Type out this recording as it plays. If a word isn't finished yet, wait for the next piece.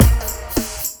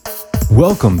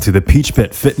Welcome to the Peach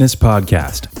Pit Fitness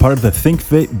Podcast, part of the Think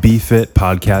Fit, Be Fit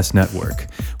podcast network,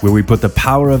 where we put the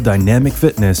power of dynamic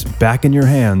fitness back in your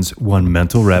hands, one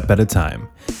mental rep at a time.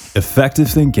 Effective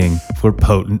thinking for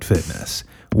potent fitness.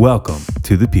 Welcome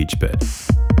to the Peach Pit.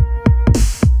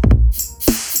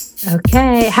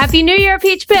 Okay. Happy New Year,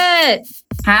 Peach Pit.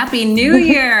 Happy New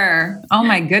Year. Oh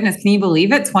my goodness. Can you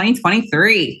believe it?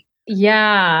 2023.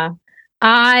 Yeah.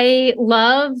 I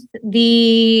love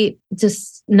the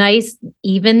just nice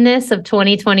evenness of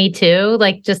 2022,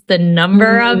 like just the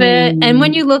number of it. And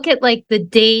when you look at like the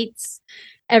dates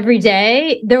every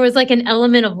day, there was like an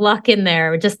element of luck in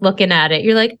there just looking at it.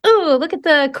 You're like, oh, look at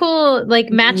the cool, like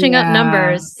matching up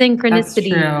numbers, synchronicity.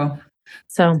 That's true.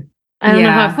 So I don't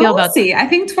know how I feel about see. I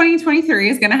think 2023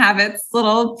 is going to have its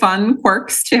little fun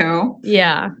quirks too.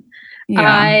 Yeah. And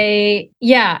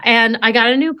I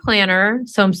got a new planner,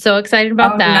 so I'm so excited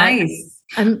about that. Nice.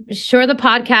 I'm sure the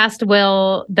podcast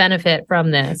will benefit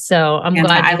from this. So I'm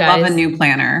glad you guys. I love a new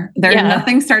planner.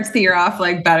 Nothing starts the year off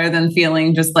like better than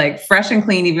feeling just like fresh and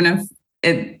clean, even if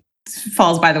it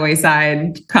falls by the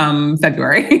wayside come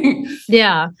February.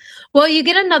 Yeah. Well, you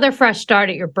get another fresh start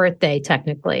at your birthday,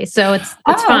 technically. So it's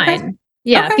fine. Okay.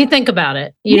 Yeah. Okay. If you think about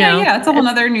it, you know. Yeah. It's a whole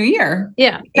nother new year.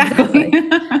 Yeah. Exactly.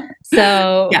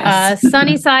 So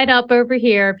sunny side up over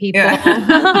here, people.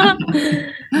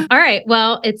 Yeah. All right.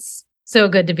 Well, it's so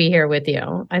good to be here with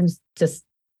you. I'm just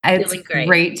feeling great. It's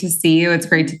great to see you. It's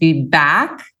great to be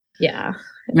back. Yeah.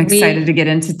 I'm excited to get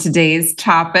into today's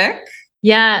topic.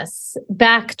 Yes.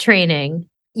 Back training.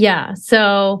 Yeah.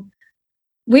 So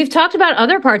we've talked about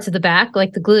other parts of the back,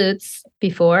 like the glutes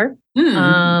before.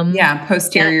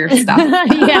 Posterior stuff.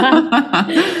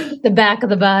 The back of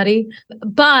the body.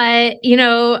 But, you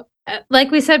know, like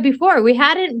we said before, we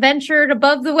hadn't ventured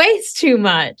above the waist too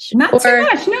much. Not too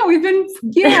much. No, we've been,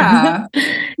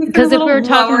 because if we were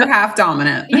talking lower half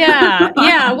dominant.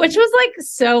 Which was like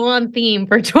so on theme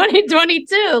for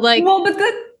 2022. Like, well, but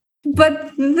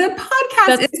the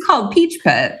podcast is called Peach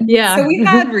Pit. Yeah. So we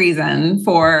had reason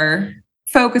for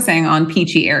focusing on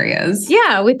peachy areas.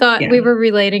 Yeah, we thought we were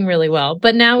relating really well,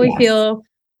 but now we feel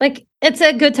like it's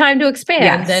a good time to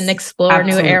expand and explore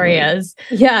new areas.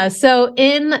 Yeah. So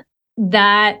in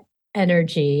that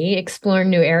energy, exploring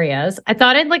new areas, I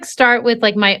thought I'd like start with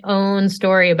like my own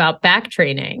story about back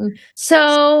training.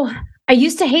 So I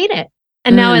used to hate it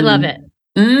and now I love it.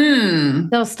 So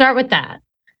I'll start with that.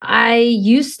 I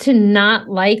used to not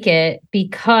like it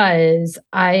because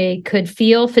I could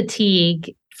feel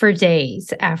fatigue for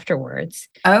days afterwards.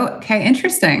 Oh, okay.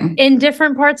 Interesting. In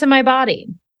different parts of my body.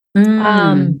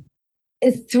 So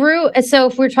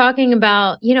if we're talking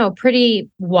about, you know, pretty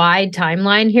wide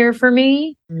timeline here for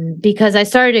me, because I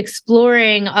started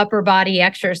exploring upper body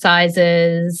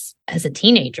exercises as a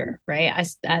teenager, right?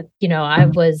 I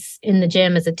was in the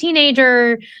gym as a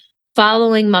teenager,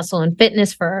 following Muscle and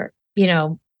Fitness for, you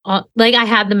know, like I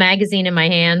had the magazine in my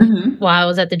hand while I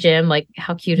was at the gym. Like,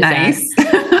 how cute is that?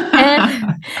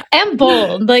 And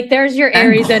bold. Like, there's your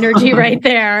Aries energy right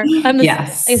there. I'm a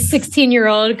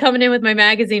 16-year-old coming in with my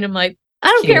magazine. I'm like, I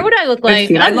don't care what I look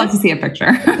like. I'd love to see a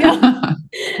picture.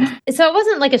 So I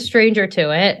wasn't like a stranger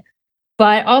to it,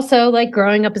 but also like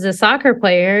growing up as a soccer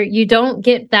player, you don't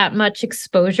get that much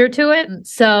exposure to it.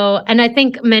 So, and I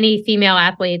think many female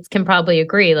athletes can probably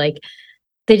agree, like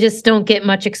they just don't get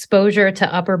much exposure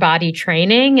to upper body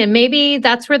training. And maybe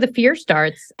that's where the fear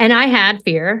starts. And I had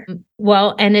fear.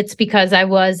 Well, and it's because I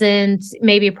wasn't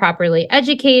maybe properly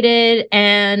educated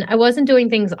and I wasn't doing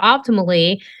things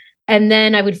optimally. And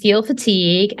then I would feel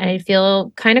fatigue and I'd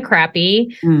feel kind of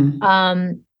crappy,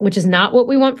 which is not what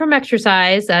we want from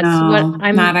exercise. That's what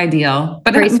I'm not ideal.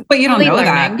 But you don't know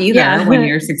that either when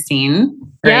you're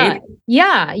 16, right?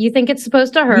 Yeah. You think it's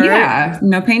supposed to hurt. Yeah.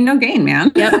 No pain, no gain,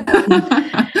 man. Yep.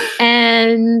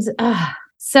 And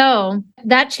so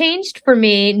that changed for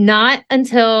me not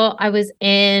until I was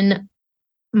in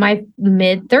my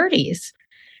mid 30s.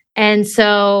 And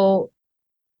so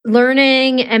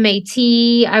learning MAT,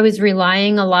 I was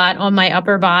relying a lot on my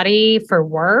upper body for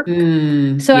work.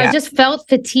 I just felt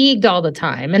fatigued all the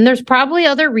time. And there's probably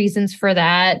other reasons for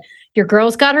that. Your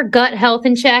girl's got her gut health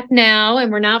in check now,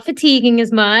 and we're not fatiguing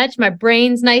as much. My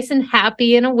brain's nice and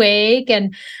happy and awake.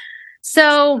 And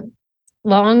so,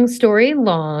 long story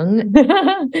long.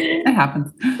 It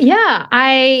happens. Yeah.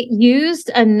 I used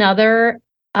another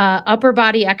upper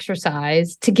body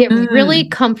exercise to get really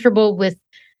comfortable with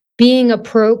being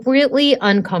appropriately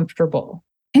uncomfortable.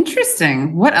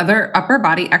 Interesting. What other upper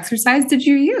body exercise did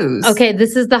you use? Okay,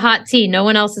 this is the hot tea. No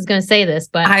one else is going to say this,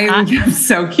 but I'm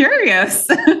so curious.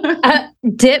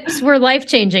 Dips were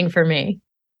life-changing for me.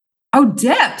 Oh,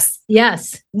 dips.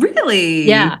 Yes. Really?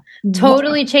 Yeah.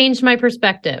 Totally changed my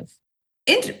perspective.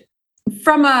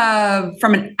 From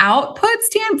an output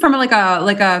stand, from like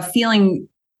a feeling,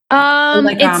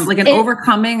 like an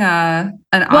overcoming an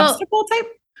obstacle type.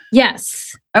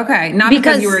 Yes. Okay. Not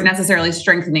because you were necessarily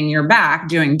strengthening your back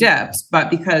doing dips, but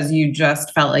because you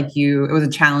just felt like it was a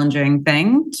challenging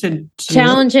thing to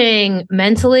challenging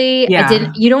mentally.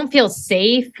 Yeah. You don't feel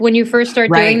safe when you first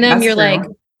start doing them. You're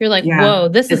true. like, whoa,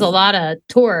 this is a lot of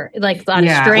like a lot of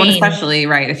strain. Well, especially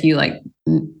if you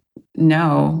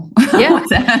no. Yeah.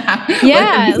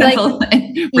 Yeah.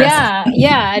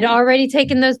 I'd already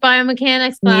taken those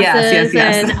biomechanics classes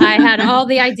and I had all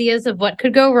the ideas of what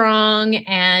could go wrong.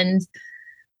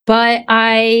 But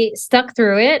I stuck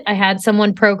through it. I had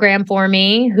someone program for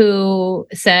me who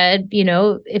said,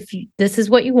 if this is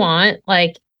what you want,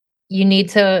 like you need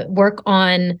to work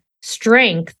on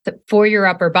strength for your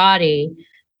upper body.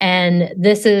 And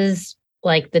this is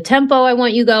like the tempo I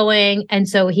want you going. And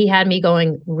so he had me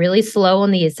going really slow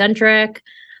on the eccentric.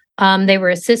 They were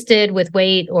assisted with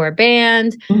weight or a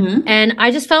band. Mm-hmm. And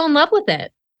I just fell in love with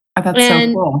it. That's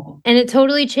so cool. And it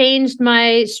totally changed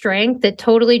my strength. It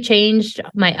totally changed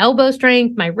my elbow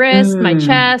strength, my wrist, my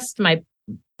chest,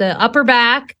 the upper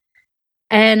back.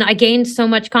 And I gained so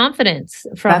much confidence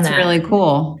from that. That's really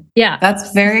cool. Yeah.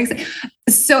 That's very exciting.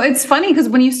 So it's funny because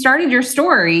when you started your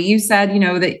story, you said,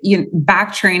 that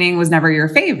back training was never your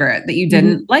favorite, that you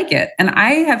didn't like it. And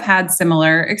I have had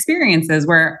similar experiences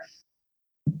where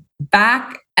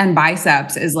back and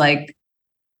biceps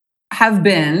have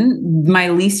been my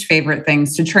least favorite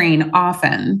things to train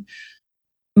often.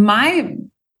 My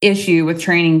issue with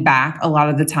training back a lot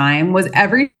of the time was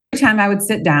every time I would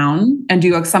sit down and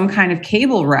do some kind of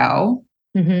cable row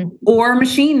or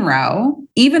machine row,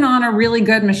 even on a really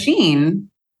good machine,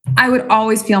 I would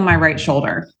always feel my right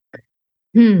shoulder.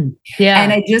 Yeah.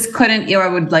 And I just couldn't, I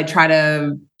would try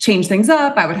to change things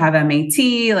up. I would have MAT,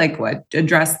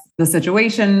 address the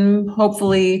situation,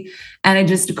 hopefully. And I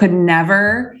just could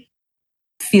never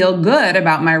feel good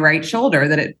about my right shoulder,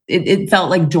 that it felt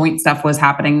like joint stuff was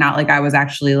happening, not like I was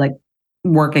actually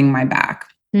working my back.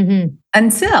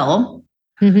 Until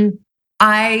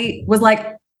I was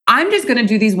like, I'm just going to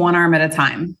do these one arm at a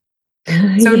time.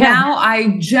 So now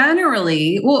I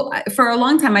generally, for a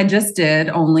long time, I just did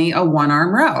only a one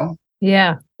arm row.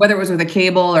 Yeah. Whether it was with a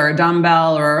cable or a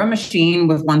dumbbell or a machine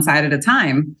with one side at a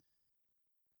time.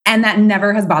 And that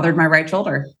never has bothered my right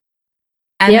shoulder.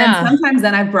 And then sometimes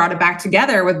I've brought it back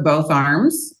together with both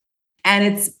arms and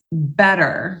it's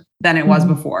better than it was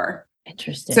before.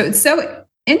 Interesting. So it's so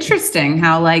interesting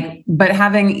how but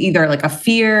having either a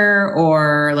fear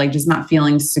or just not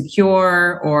feeling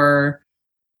secure or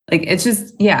it's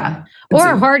just, or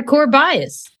a hardcore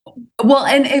bias. Well,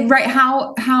 and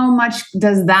how much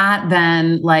does that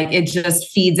then it just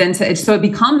feeds into it, so it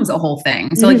becomes a whole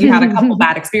thing. So you had a couple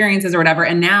bad experiences or whatever,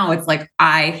 and now it's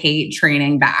I hate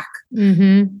training back.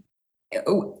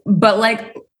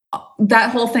 But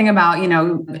that whole thing about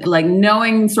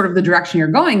knowing sort of the direction you're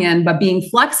going in, but being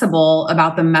flexible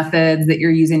about the methods that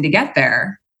you're using to get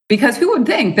there. Because who would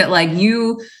think that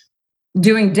you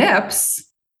doing dips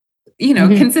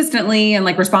consistently and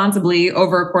responsibly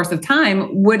over a course of time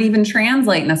would even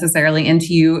translate necessarily into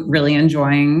you really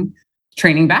enjoying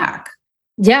training back.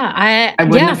 Yeah. I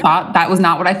wouldn't have thought that was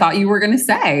not what I thought you were going to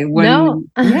say. No.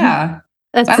 Yeah.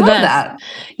 That's I the love best. that.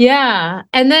 Yeah.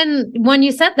 And then when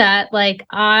you said that,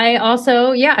 I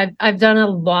also, I've done a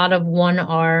lot of one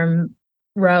arm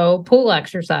row pull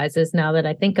exercises now that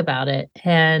I think about it.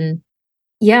 And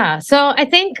so I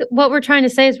think what we're trying to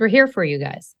say is we're here for you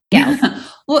guys. Yeah.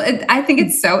 Well, I think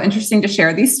it's so interesting to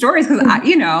share these stories because I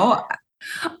think,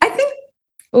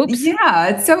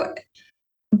 it's so,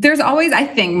 there's always, I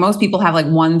think most people have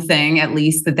one thing at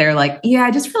least that they're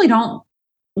I just really don't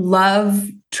love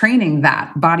training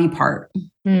that body part.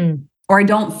 Or I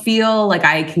don't feel like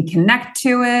I can connect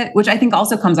to it, which I think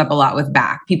also comes up a lot with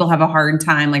back. People have a hard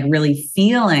time really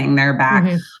feeling their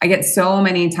back. I get so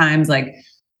many times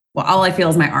all I feel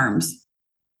is my arms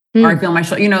or I feel my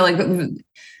shoulder,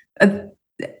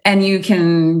 and you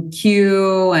can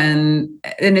cue and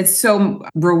it's so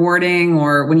rewarding,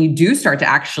 or when you do start to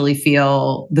actually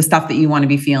feel the stuff that you want to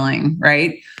be feeling,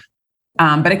 right?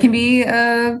 But it can be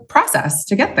a process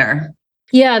to get there.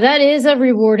 Yeah, that is a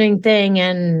rewarding thing.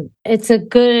 And it's a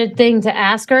good thing to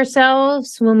ask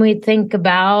ourselves when we think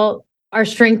about our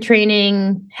strength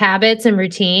training habits and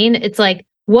routine. It's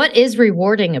what is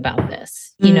rewarding about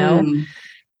this,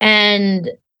 And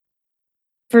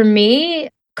for me,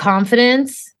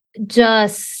 confidence,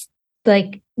 just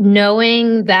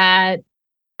knowing that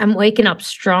I'm waking up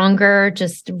stronger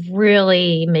just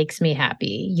really makes me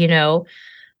happy,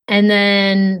 And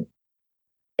then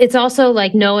it's also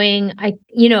like knowing I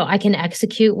can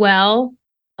execute well.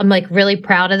 I'm like really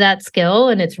proud of that skill,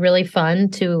 and it's really fun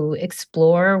to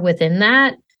explore within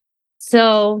that.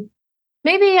 So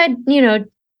maybe I'd,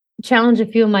 challenge a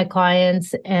few of my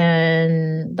clients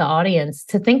and the audience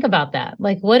to think about that.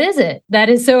 Like, what is it that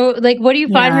is so, like, what do you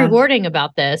find rewarding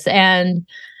about this? And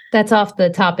that's off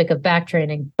the topic of back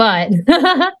training, but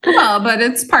well, but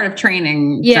it's part of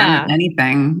training.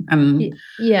 Anything.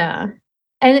 Yeah.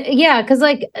 And because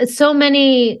like so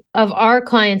many of our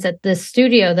clients at this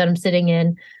studio that I'm sitting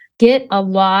in get a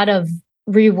lot of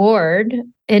reward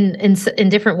in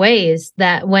different ways,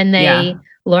 that when they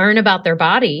learn about their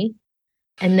body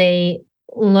and they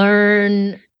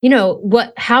learn,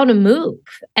 how to move,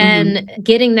 and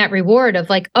getting that reward of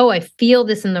like, oh, I feel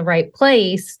this in the right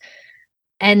place.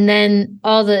 And then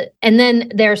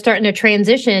they're starting to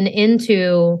transition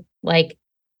into like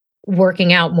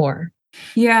working out more.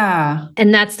 Yeah.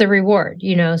 And that's the reward,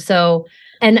 so,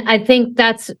 and I think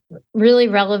that's really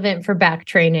relevant for back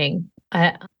training.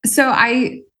 So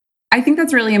I think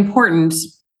that's really important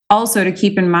also to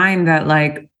keep in mind that,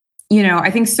 like,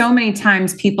 I think so many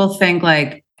times people think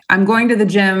like, I'm going to the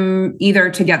gym either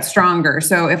to get stronger.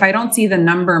 So if I don't see the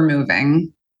number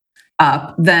moving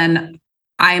up, then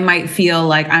I might feel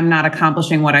like I'm not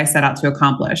accomplishing what I set out to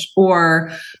accomplish,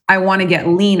 or I want to get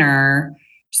leaner.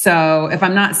 So if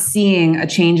I'm not seeing a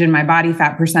change in my body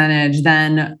fat percentage,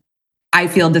 then I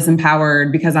feel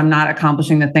disempowered because I'm not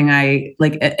accomplishing the thing I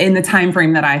like in the time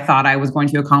frame that I thought I was going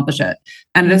to accomplish it.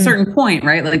 And at a certain point,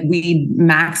 right, like we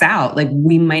max out, like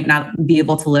we might not be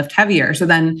able to lift heavier. So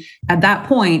then at that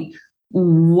point,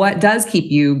 what does keep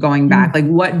you going back? Like,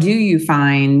 what do you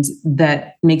find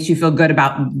that makes you feel good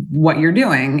about what you're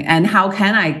doing? And how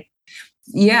can I,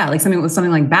 like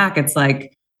something like back, it's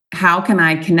like, how can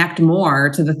I connect more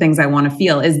to the things I want to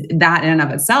feel? Is that in and of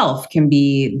itself can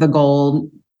be the goal,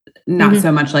 not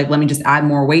so much like, let me just add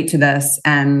more weight to this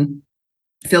and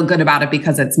feel good about it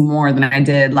because it's more than I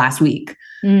did last week.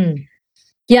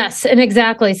 Yes. And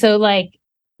exactly. So like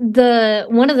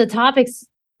one of the topics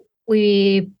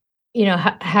we,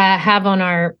 have on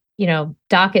our,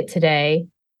 docket today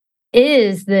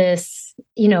is this,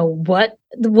 what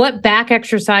back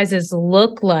exercises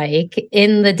look like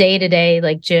in the day-to-day,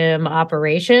 like gym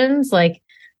operations, like,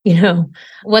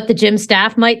 what the gym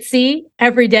staff might see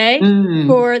every day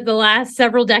for the last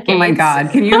several decades. Oh my God.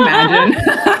 Can you imagine?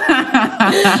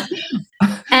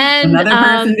 And another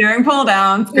person doing pull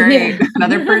downs. Great. Yeah.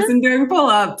 Another person doing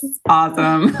pull-ups.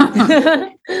 Awesome.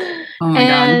 Oh my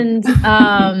God.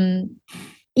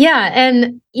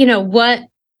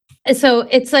 And so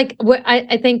it's like, what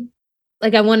I think,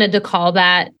 like, I wanted to call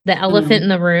that the elephant in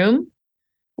the room,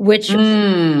 which,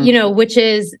 which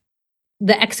is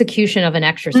the execution of an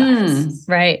exercise,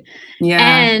 right? Yeah.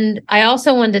 And I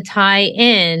also wanted to tie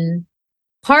in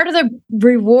part of the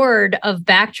reward of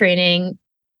back training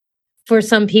for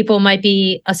some people might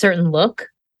be a certain look.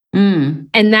 And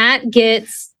that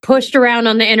gets pushed around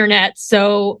on the internet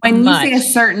so when much. You say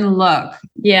a certain look,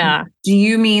 do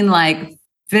you mean like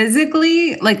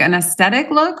physically, like an aesthetic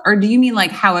look, or do you mean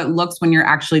like how it looks when you're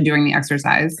actually doing the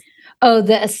exercise? Oh,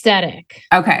 the aesthetic.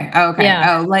 Okay.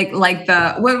 Yeah. Oh, like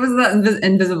the, what was the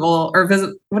invisible or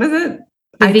what is it?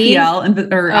 The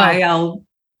IPL or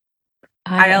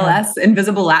ILS,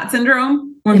 invisible lat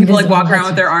syndrome, when people like walk around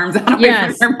with their arms out away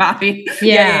from their body.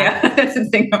 Yeah.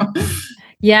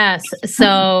 Yes.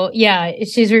 So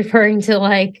she's referring to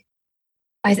like,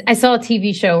 I saw a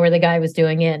TV show where the guy was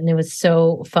doing it and it was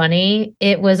so funny.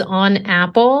 It was on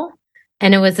Apple,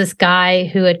 and it was this guy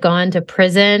who had gone to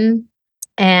prison,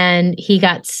 and he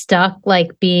got stuck like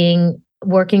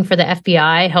working for the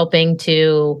FBI, helping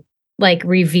to like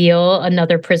reveal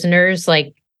another prisoner's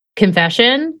like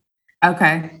confession.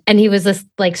 Okay. And he was this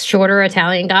like shorter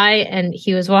Italian guy, and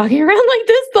he was walking around like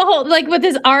this the whole, like with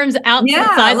his arms out. Yeah.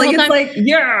 Like, it's time.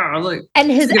 like,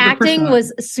 and his acting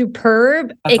was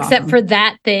superb. That's except awesome. For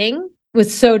that thing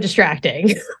was so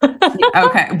distracting.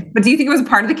 Okay. But do you think it was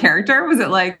part of the character? Was it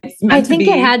like, I think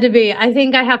it had to be. I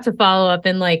think I have to follow up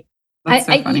and like,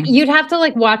 you'd have to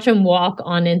like watch him walk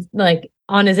on his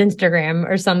Instagram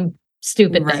or some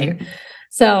stupid thing.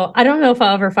 So I don't know if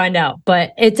I'll ever find out,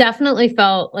 but it definitely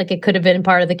felt like it could have been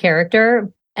part of the character,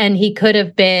 and he could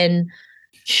have been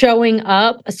showing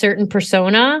up a certain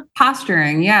persona.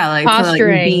 Posturing. Yeah. Like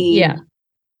posturing.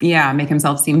 Make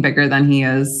himself seem bigger than he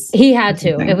is. He had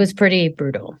to. It was pretty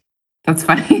brutal. That's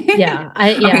funny. Yeah.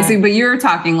 Okay. So, but you're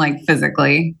talking like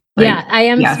physically. Like, I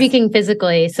am speaking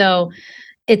physically. So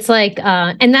it's like,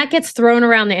 and that gets thrown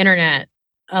around the internet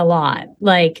a lot.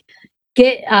 Like,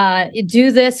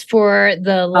 do this for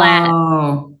the lat.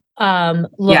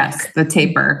 look. Yes, the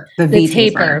taper, the V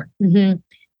taper. Mm-hmm.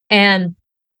 And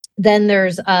then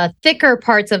there's thicker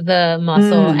parts of the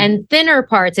muscle and thinner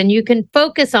parts, and you can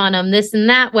focus on them this and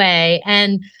that way.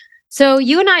 And so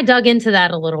you and I dug into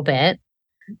that a little bit.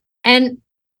 And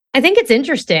I think it's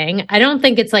interesting. I don't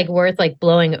think it's like worth like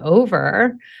blowing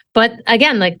over. But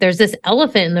again, like there's this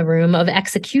elephant in the room of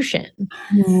execution.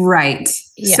 Right.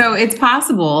 Yeah. So it's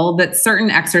possible that certain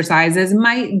exercises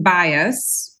might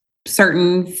bias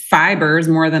certain fibers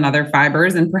more than other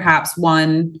fibers, and perhaps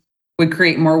one would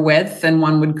create more width and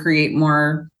one would create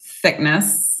more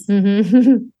thickness.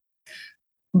 Mm-hmm.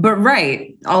 But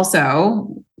right,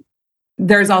 also,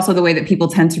 there's also the way that people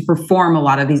tend to perform a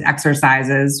lot of these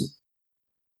exercises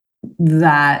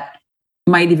that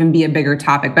might even be a bigger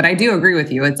topic. But I do agree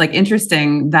with you. It's like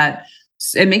interesting that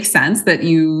it makes sense that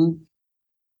you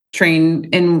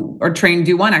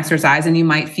do one exercise and you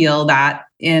might feel that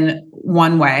in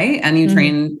one way, and you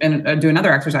train and do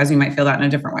another exercise, you might feel that in a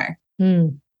different way.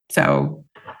 So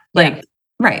right.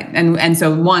 And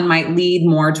so one might lead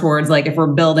more towards, like, if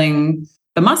we're building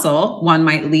the muscle, one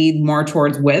might lead more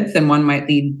towards width and one might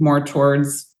lead more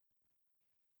towards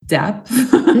depth.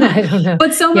 I don't know.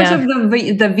 But so much of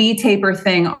the V taper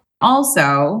thing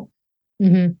also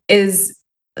is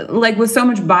like, with so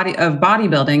much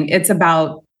bodybuilding, it's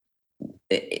about,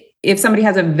 if somebody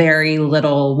has a very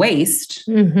little waist,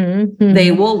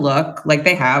 they will look like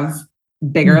they have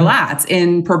bigger lats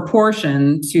in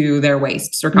proportion to their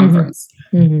waist circumference.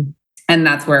 And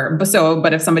that's where,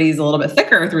 but if somebody's a little bit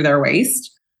thicker through their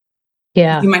waist,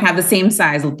 you might have the same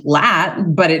size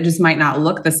lat, but it just might not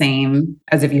look the same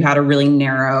as if you had a really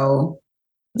narrow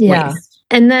waist.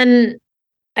 And then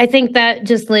I think that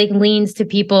just like leans to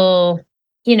people,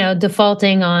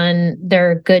 defaulting on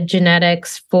their good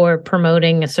genetics for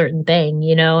promoting a certain thing,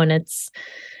 and it's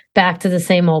back to the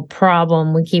same old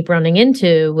problem we keep running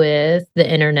into with the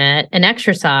internet and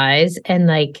exercise, and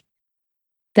like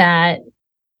that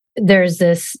there's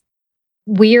this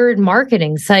weird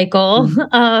marketing cycle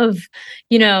of,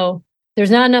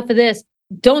 there's not enough of this,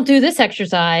 don't do this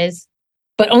exercise,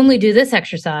 but only do this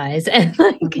exercise. And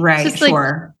like, just like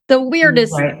the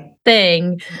weirdest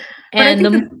thing.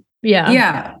 And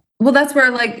yeah. Well, that's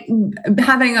where, like,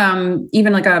 having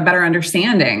even like a better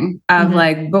understanding of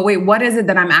like, but wait, what is it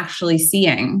that I'm actually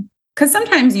seeing? Because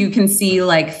sometimes you can see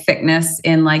like thickness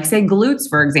in, like, say, glutes,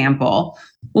 for example.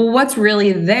 Well, what's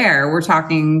really there? We're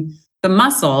talking the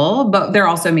muscle, but there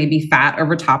also may be fat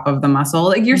over top of the muscle.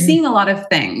 Like, you're seeing a lot of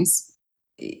things.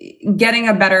 Getting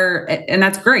a better, and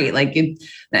that's great. Like, it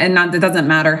doesn't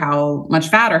matter how much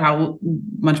fat or how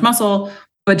much muscle.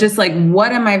 But just like,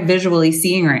 what am I visually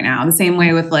seeing right now? The same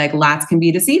way with like lats can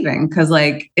be deceiving, because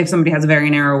like if somebody has a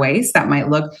very narrow waist, that might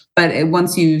look, but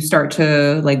once you start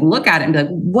to like look at it and be like,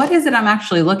 what is it I'm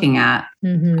actually looking at?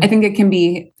 I think it can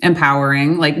be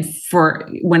empowering, like for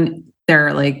when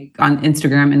they're like on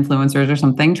Instagram influencers or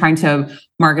something, trying to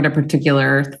market a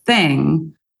particular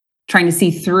thing, trying to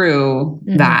see through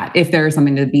that, if there is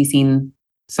something to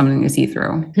see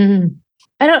through.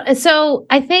 So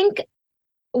I think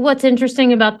what's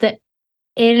interesting about the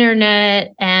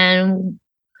internet and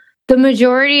the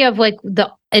majority of like the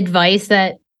advice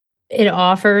that it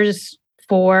offers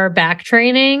for back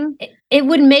training, it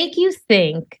would make you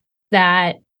think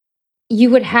that you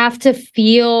would have to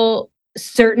feel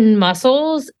certain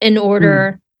muscles in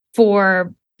order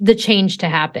for the change to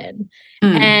happen.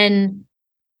 And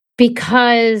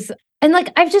because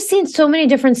like, I've just seen so many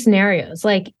different scenarios,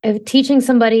 like teaching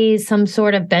somebody some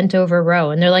sort of bent over row,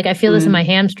 and they're like, I feel this in my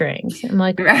hamstrings. I'm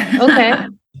like, okay,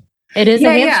 it is a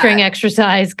hamstring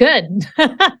exercise. Good.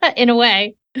 In a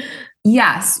way.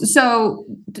 Yes. So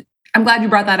I'm glad you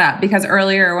brought that up, because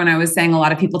earlier when I was saying a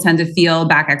lot of people tend to feel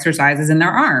back exercises in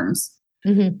their arms,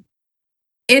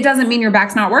 it doesn't mean your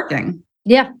back's not working.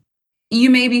 Yeah.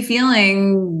 You may be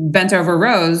feeling bent over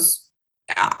rows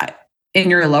in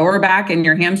your lower back and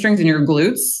your hamstrings and your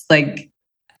glutes, like,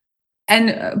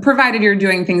 and provided you're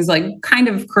doing things like kind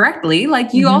of correctly,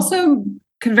 like you also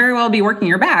could very well be working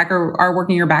your back or are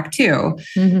working your back too.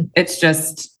 It's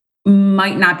just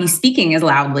might not be speaking as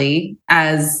loudly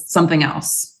as something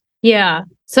else. Yeah.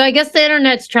 So I guess the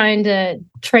internet's trying to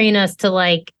train us to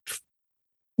like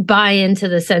buy into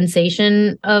the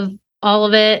sensation of all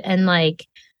of it, and like,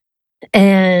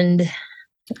 and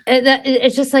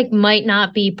it's just like might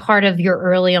not be part of your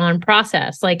early on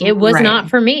process. Like, it was not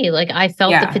for me. Like, I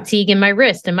felt the fatigue in my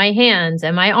wrist and my hands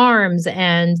and my arms,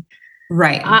 and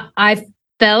I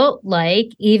felt like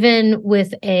even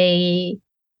with a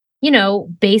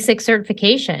basic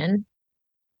certification,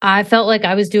 I felt like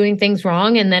I was doing things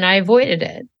wrong, and then I avoided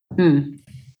it.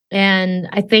 And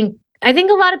I think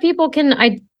a lot of people can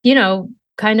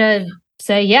kind of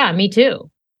say, yeah, me too,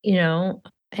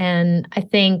 and I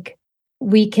think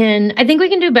we can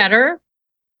do better.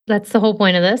 That's the whole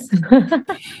point of this.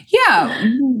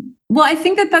 Yeah. Well, I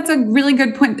think that that's a really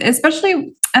good point,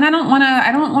 especially, and I don't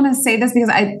want to say this because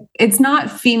it's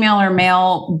not female or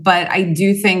male, but I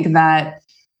do think that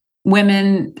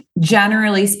women,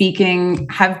 generally speaking,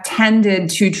 have tended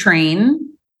to train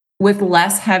with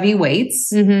less heavy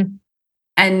weights. Mm-hmm.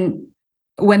 And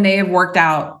when they have worked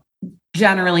out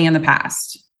generally in the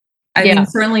past. I mean,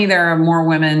 certainly there are more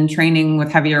women training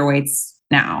with heavier weights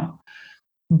now,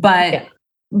 but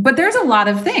there's a lot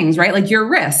of things, right? Like your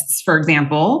wrists, for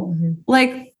example,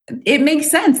 like it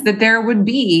makes sense that there would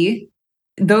be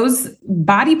those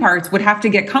body parts would have to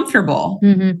get comfortable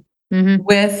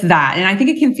with that. And I think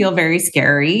it can feel very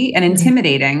scary and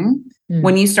intimidating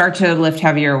when you start to lift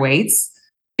heavier weights,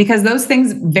 because those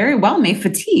things very well may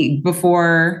fatigue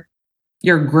before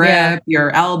your grip,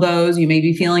 your elbows. You may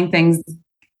be feeling things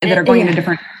that are going into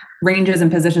different ranges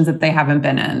and positions that they haven't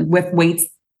been in with weights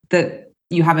that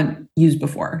you haven't used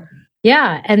before.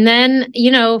 Yeah. And then,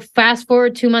 fast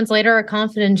forward 2 months later, our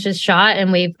confidence is shot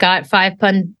and we've got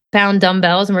 5-pound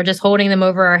dumbbells and we're just holding them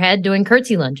over our head doing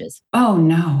curtsy lunges. Oh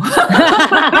no.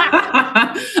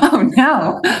 Oh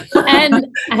no. And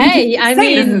hey, I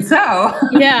mean, isn't so.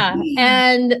 Yeah.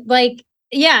 And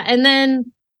and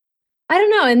then I don't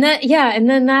know. And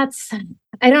then that's,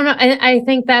 I don't know. I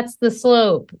think that's the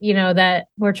slope, that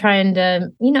we're trying to,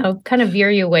 kind of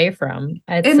veer you away from.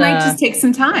 It might just take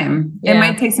some time. It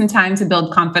might take some time to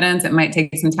build confidence. It might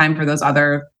take some time for those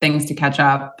other things to catch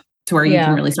up to where you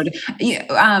can really start to,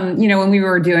 when we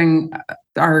were doing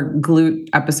our glute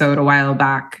episode a while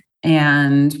back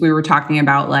and we were talking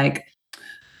about like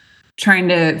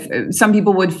some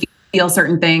people would feel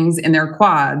certain things in their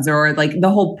quads, or like the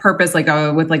whole purpose,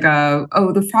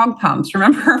 the frog pumps.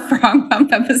 Remember our frog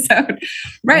pump episode,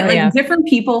 right? Different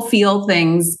people feel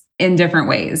things in different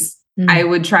ways. I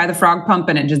would try the frog pump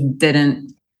and it just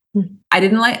I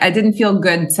didn't feel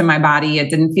good to my body. It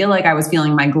didn't feel like I was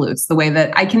feeling my glutes the way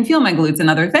that I can feel my glutes in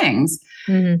other things.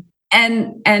 And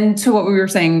to what we were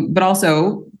saying, but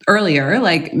also earlier,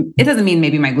 like it doesn't mean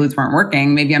maybe my glutes weren't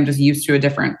working. Maybe I'm just used to a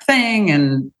different thing.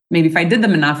 And maybe if I did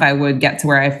them enough, I would get to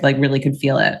where I like really could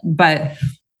feel it. But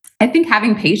I think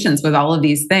having patience with all of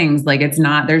these things, like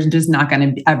there's just not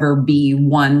going to ever be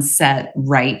one set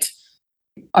right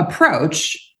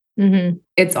approach.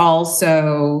 It's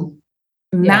also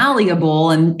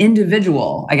malleable and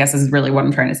individual, I guess is really what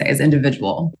I'm trying to say, is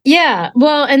individual. Yeah.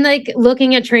 Well, and like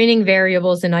looking at training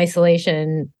variables in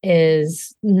isolation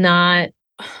is not,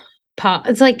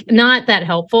 it's like not that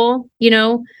helpful,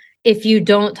 if you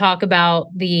don't talk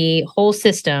about the whole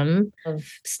system of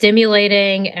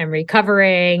stimulating and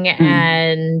recovering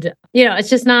and,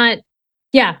 it's just not,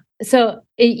 So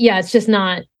it's just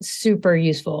not super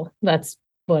useful. That's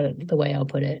the way I'll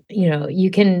put it. You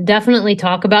can definitely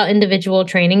talk about individual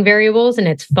training variables and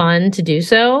it's fun to do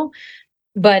so.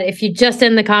 But if you just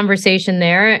end the conversation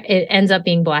there, it ends up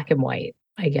being black and white,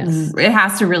 I guess. It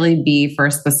has to really be for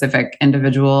a specific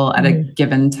individual at a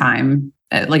given time,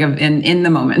 like in the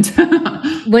moment.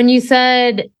 When you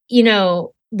said,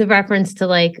 the reference to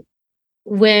like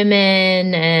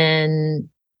women and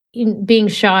being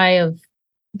shy of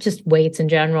just weights in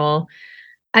general,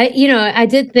 I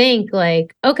did think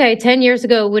like, okay, 15 years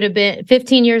ago would have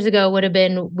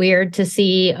been weird to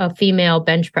see a female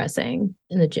bench pressing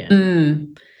in the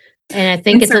gym. And I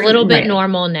think it's a little bit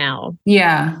normal now.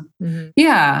 Yeah.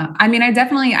 Yeah. I mean,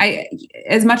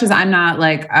 as much as I'm not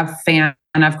like a fan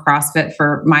of CrossFit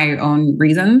for my own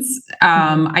reasons,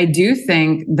 I do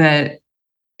think that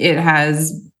it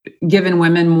has given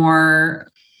women more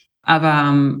of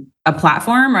a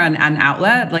platform or an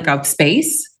outlet, like a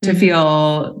space to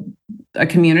feel a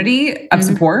community of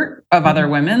support of other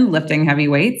women lifting heavy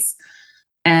weights.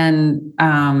 And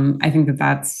I think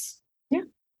that's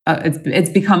it's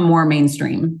become more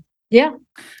mainstream. Yeah.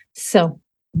 So,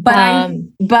 but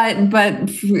again,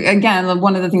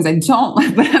 one of the things I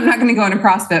don't, but I'm not going to go into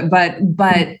CrossFit, but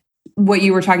what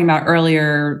you were talking about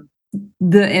earlier,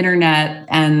 the internet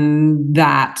and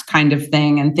that kind of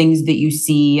thing, and things that you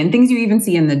see and things you even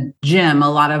see in the gym, a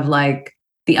lot of like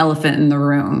the elephant in the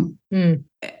room,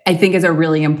 I think is a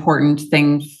really important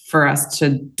thing for us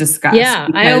to discuss. Yeah,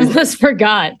 I almost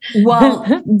forgot. Well,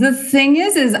 the thing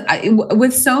is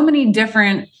with so many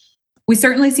different, we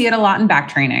certainly see it a lot in back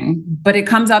training, but it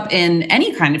comes up in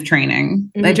any kind of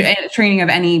training. Training of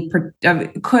any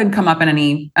could come up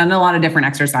in a lot of different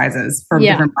exercises for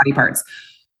different body parts.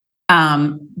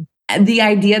 The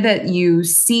idea that you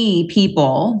see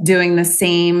people doing the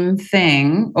same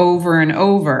thing over and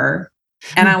over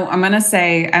And I'm going to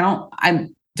say,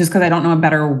 I'm just because I don't know a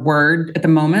better word at the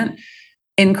moment,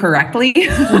 incorrectly.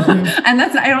 And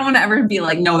I don't want to ever be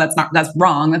like, no, that's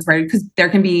wrong. That's right. Because there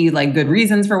can be like good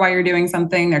reasons for why you're doing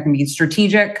something. There can be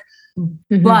strategic,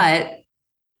 but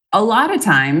a lot of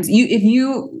times if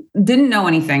you didn't know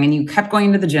anything and you kept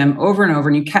going to the gym over and over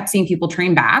and you kept seeing people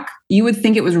train back, you would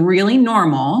think it was really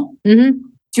normal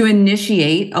to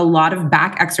initiate a lot of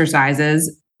back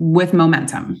exercises with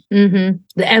momentum. The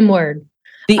M word.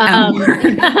 The M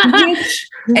word. Which,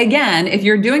 again, if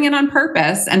you're doing it on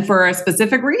purpose and for a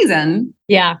specific reason,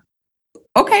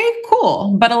 okay,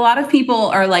 cool. But a lot of people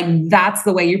are like, that's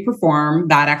the way you perform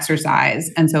that exercise.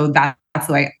 And so that's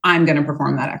the way I'm going to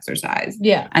perform that exercise.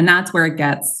 Yeah. And that's where it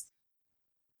gets,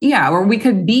 where we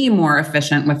could be more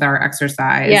efficient with our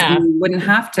exercise. Yeah. We wouldn't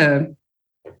have to,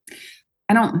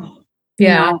 I don't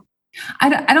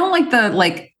like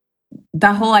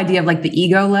the whole idea of like the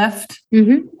ego lift.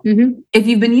 If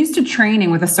you've been used to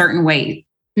training with a certain weight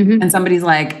and somebody's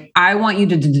like, I want you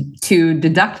to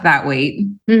deduct that weight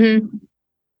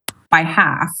by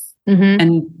half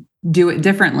and do it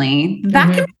differently,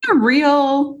 that can be a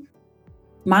real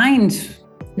mind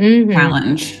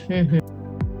challenge.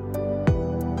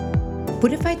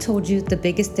 What if I told you the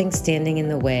biggest thing standing in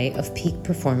the way of peak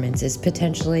performance is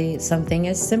potentially something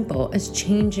as simple as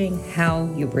changing how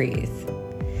you breathe?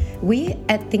 We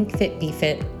at Think Fit Be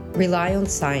Fit rely on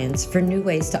science for new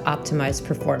ways to optimize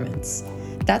performance.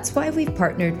 That's why we've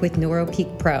partnered with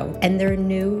NeuroPeak Pro and their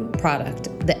new product,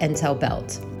 the Intel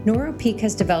Belt. NeuroPeak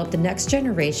has developed the next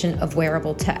generation of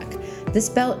wearable tech. This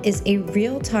belt is a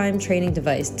real-time training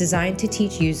device designed to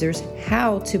teach users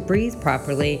how to breathe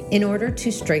properly in order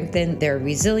to strengthen their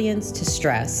resilience to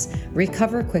stress,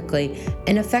 recover quickly,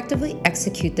 and effectively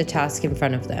execute the task in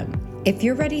front of them. If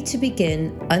you're ready to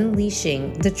begin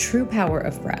unleashing the true power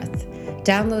of breath,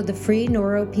 download the free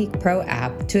NeuroPeak Pro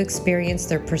app to experience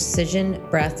their precision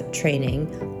breath training,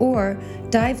 or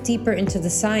dive deeper into the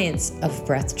science of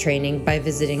breath training by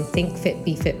visiting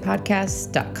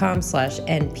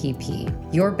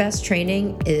thinkfitbefitpodcast.com/NPP. Your best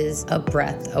training is a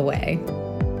breath away.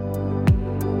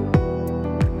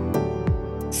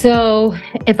 So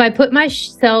if I put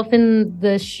myself in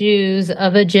the shoes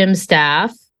of a gym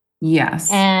staff, yes,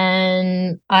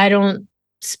 and I don't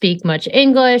speak much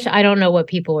English, I don't know what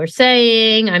people are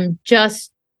saying, I'm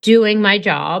just doing my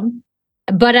job,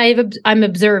 but I'm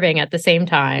observing at the same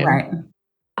time. Right.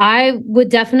 I would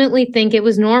definitely think it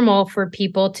was normal for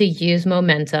people to use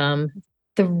momentum,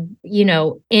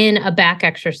 in a back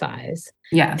exercise.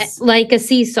 Yes. Like a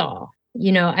seesaw.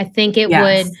 I think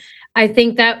I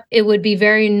think that it would be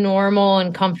very normal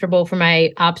and comfortable for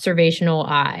my observational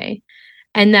eye,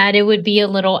 and that it would be a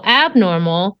little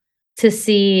abnormal to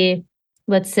see,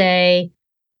 let's say,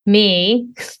 me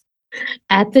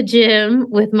at the gym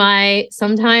with my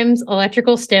sometimes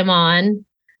electrical stim on,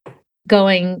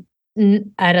 going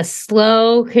at a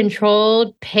slow,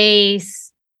 controlled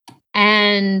pace,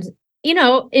 and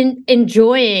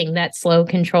enjoying that slow,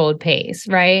 controlled pace,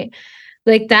 right?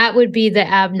 Like that would be the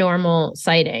abnormal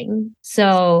sighting.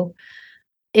 So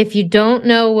if you don't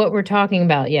know what we're talking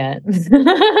about yet,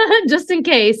 just in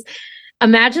case,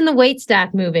 imagine the weight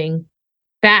stack moving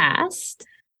fast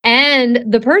and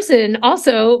the person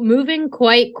also moving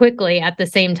quite quickly at the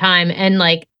same time, and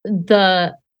like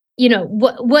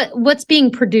what's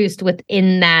being produced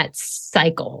within that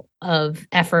cycle of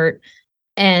effort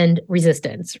and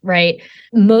resistance, right?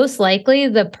 Most likely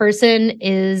the person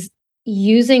is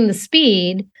using the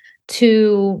speed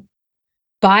to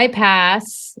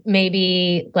bypass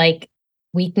maybe like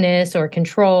weakness or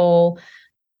control,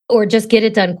 or just get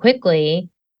it done quickly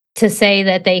to say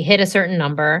that they hit a certain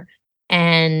number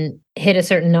and hit a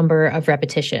certain number of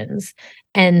repetitions.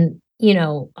 And,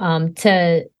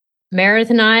 to Meredith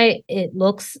and I, it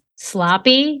looks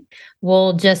sloppy.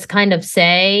 We'll just kind of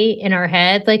say in our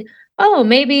head, like, oh,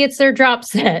 maybe it's their drop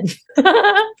set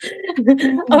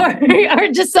or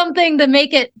just something to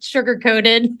make it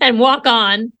sugar-coated and walk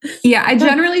on. Yeah, I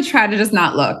generally try to just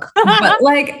not look, but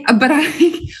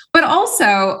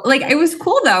also like it was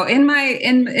cool though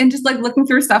in just like looking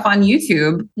through stuff on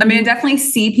YouTube. I mean, I definitely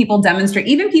see people demonstrate,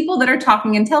 even people that are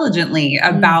talking intelligently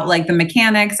about like the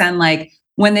mechanics, and like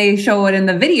when they show it in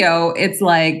the video, it's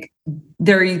like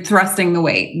they're thrusting the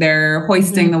weight, they're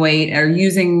hoisting the weight, or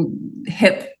using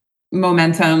hip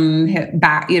momentum, hip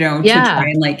back, to try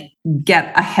and like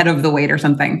get ahead of the weight or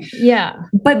something. Yeah.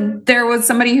 But there was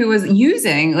somebody who was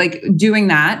doing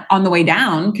that on the way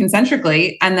down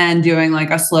concentrically, and then doing like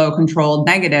a slow, controlled,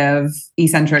 negative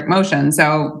eccentric motion.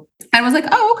 So I was like,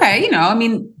 oh, okay. I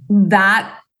mean,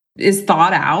 that is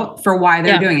thought out for why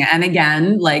they're doing it. And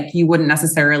again, like you wouldn't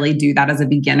necessarily do that as a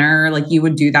beginner. Like you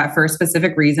would do that for a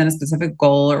specific reason, a specific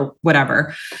goal or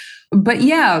whatever. But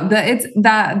yeah, it's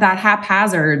that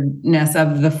haphazardness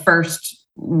of the first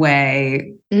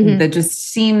way that just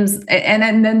seems,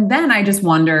 and then I just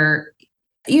wonder,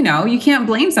 you know, you can't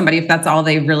blame somebody if that's all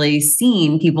they've really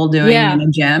seen people doing in a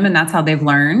gym and that's how they've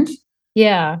learned.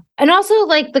 Yeah. And also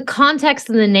like the context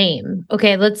of the name.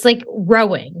 Okay, let's like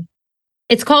rowing.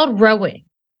 It's called rowing.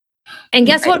 And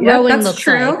guess what rowing looks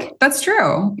like? That's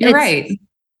true. You're right.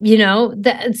 You know,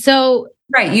 so...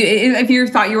 Right. If you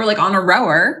thought you were like on a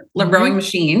rowing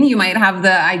machine, you might have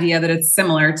the idea that it's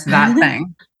similar to that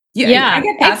thing. Yeah, I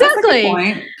get that. exactly. That's a good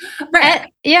point. Right.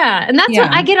 And that's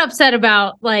what I get upset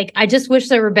about. Like, I just wish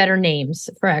there were better names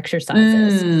for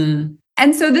exercises.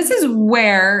 And so this is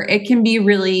where it can be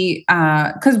really,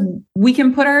 because we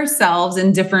can put ourselves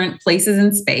in different places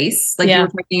in space. Like you were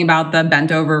talking about the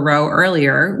bent over row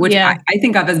earlier, which I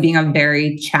think of as being a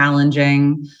very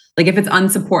challenging, like if it's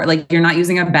unsupported, like you're not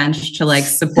using a bench to like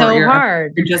support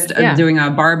you're just doing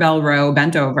a barbell row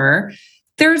bent over.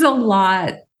 There's a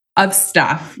lot of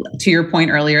stuff, to your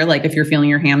point earlier, like if you're feeling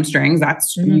your hamstrings,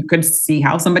 that's you could see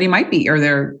how somebody might be, or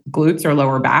their glutes or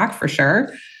lower back for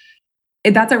sure.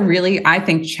 That's a really, I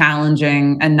think,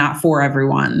 challenging and not for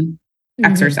everyone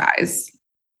exercise.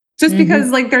 Just because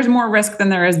like there's more risk than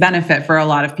there is benefit for a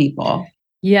lot of people.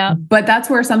 Yeah. But that's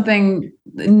where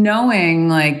knowing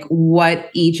like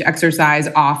what each exercise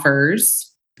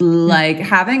offers, like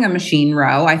having a machine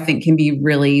row, I think can be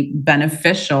really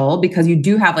beneficial because you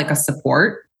do have like a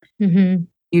support.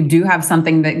 You do have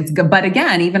something that's good. But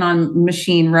again, even on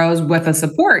machine rows with a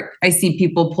support, I see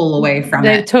people pull away from it.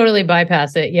 They totally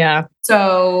bypass it. Yeah.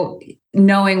 So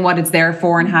knowing what it's there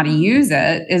for and how to use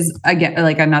it is again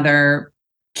like another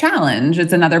challenge.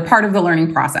 It's another part of the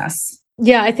learning process.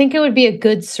 Yeah, I think it would be a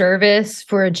good service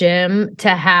for a gym to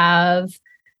have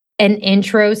an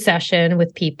intro session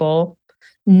with people,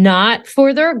 not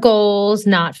for their goals,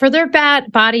 not for their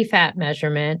body fat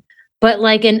measurement, but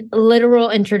like an literal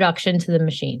introduction to the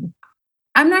machine.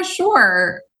 I'm not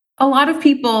sure. A lot of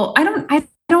people, I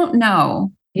don't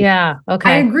know. Yeah.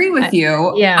 Okay. I agree with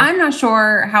you. Yeah. I'm not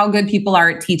sure how good people are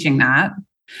at teaching that.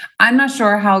 I'm not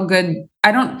sure how good,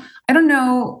 I don't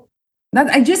know.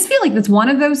 I just feel like it's one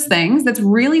of those things that's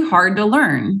really hard to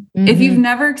learn. If you've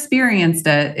never experienced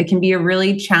it, it can be a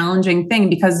really challenging thing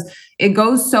because it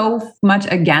goes so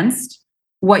much against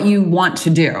what you want to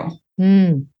do.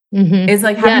 It's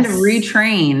like having to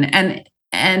retrain.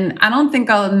 And I don't think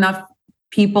enough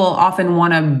people often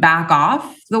want to back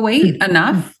off the weight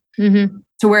enough to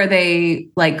where they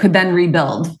like could then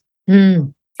rebuild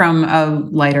from a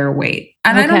lighter weight.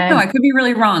 And I don't know, I could be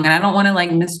really wrong. And I don't want to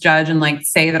like misjudge and like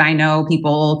say that I know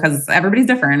people because everybody's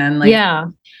different. And like,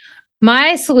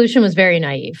 my solution was very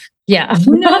naive. Yeah.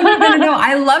 No.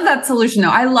 I love that solution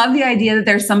though. I love the idea that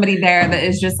there's somebody there that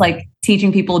is just like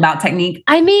teaching people about technique.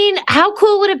 I mean, how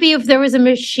cool would it be if there was a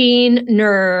machine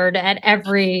nerd at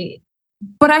every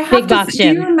But I have to.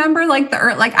 Do you remember like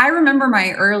I remember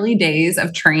my early days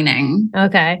of training.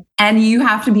 Okay. And you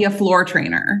have to be a floor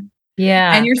trainer.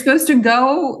 Yeah. And you're supposed to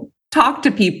go talk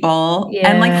to people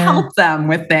and like help them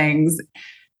with things.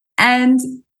 And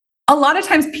a lot of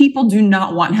times people do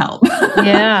not want help.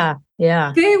 Yeah.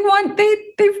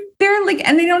 They're like,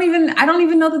 and I don't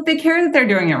even know that they care that they're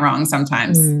doing it wrong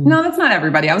sometimes. No, that's not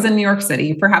everybody. I was in New York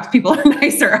City. Perhaps people are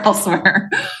nicer elsewhere.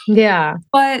 Yeah.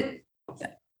 But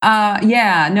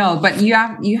but you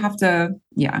have to,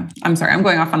 I'm sorry. I'm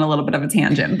going off on a little bit of a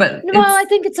tangent, but I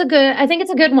think it's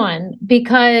a good one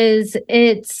because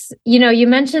it's, you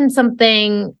mentioned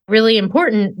something really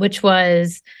important, which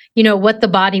was, what the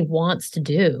body wants to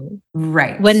do.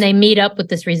 Right. When they meet up with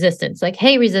this resistance, like,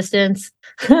 hey, resistance.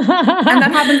 And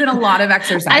that happens in a lot of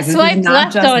exercises. I swiped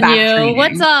left on you. Training.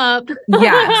 What's up?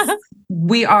 Yes.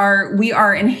 We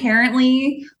are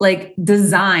inherently like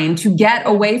designed to get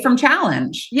away from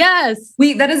challenge. Yes.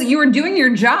 You are doing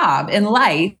your job in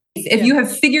life if you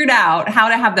have figured out how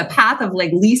to have the path of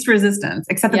like least resistance,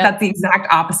 except that that's the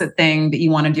exact opposite thing that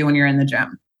you want to do when you're in the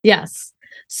gym. Yes.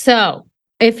 So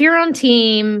if you're on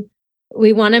team,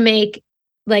 we want to make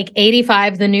like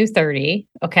 85 the new 30.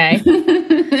 Okay.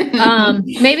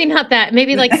 Maybe not that,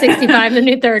 maybe like 65 the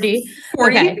new 30.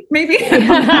 40, maybe.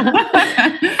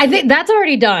 I think that's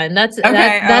already done. That's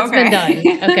been done.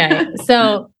 Okay.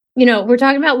 So, we're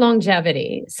talking about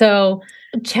longevity. So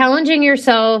challenging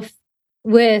yourself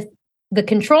with the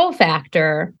control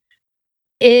factor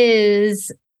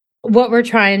is what we're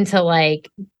trying to like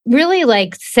really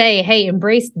like say, hey,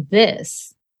 embrace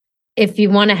this if you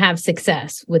want to have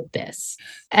success with this.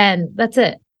 And that's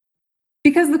it.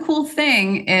 Because the cool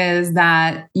thing is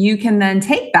that you can then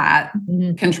take that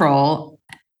control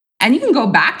and you can go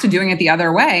back to doing it the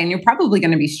other way, and you're probably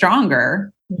going to be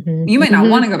stronger. You might not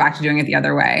want to go back to doing it the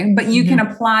other way, but you can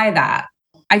apply that.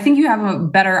 I think you have a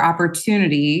better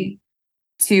opportunity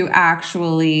to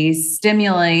actually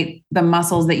stimulate the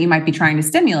muscles that you might be trying to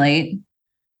stimulate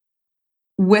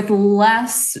with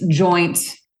less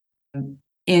joint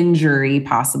injury,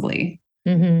 possibly.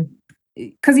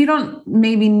 Because you don't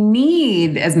maybe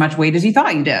need as much weight as you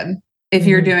thought you did if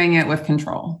you're doing it with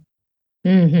control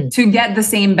to get the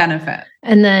same benefit.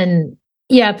 And then,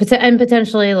 and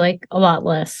potentially like a lot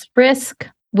less risk,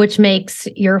 which makes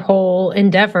your whole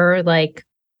endeavor like,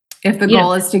 if the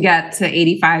goal is to get to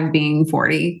 85 being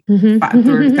 40 or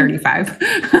 35.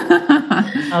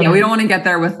 We don't want to get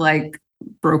there with like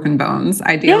broken bones,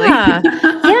 ideally. Yeah,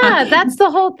 that's the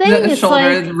whole thing. The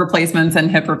shoulder replacements and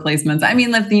hip replacements. I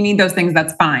mean, if you need those things,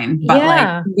 that's fine. But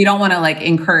like, we don't want to like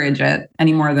encourage it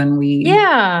any more than we.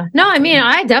 Yeah. No, I mean,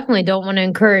 I definitely don't want to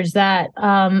encourage that. No.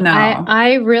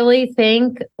 I really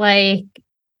think like,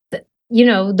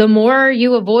 the more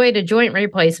you avoid a joint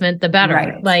replacement, the better.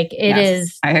 Right. Like it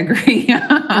is. I agree.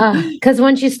 Because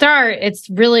once you start, it's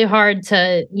really hard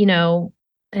to,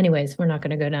 anyways, we're not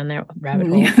going to go down that rabbit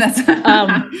hole. Yeah,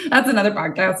 that's another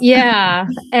podcast. Yeah.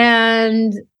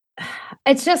 And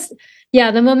it's just,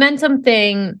 the momentum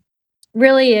thing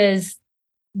really is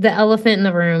the elephant in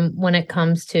the room when it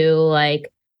comes to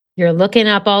like, you're looking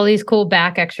up all these cool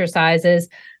back exercises.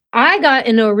 I got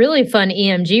into a really fun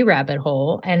EMG rabbit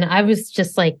hole and I was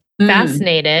just like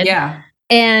fascinated. Yeah.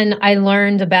 And I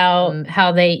learned about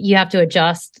how you have to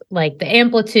adjust like the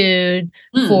amplitude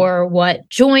for what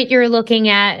joint you're looking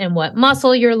at and what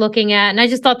muscle you're looking at. And I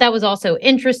just thought that was also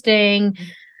interesting.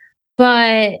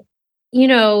 But,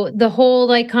 the whole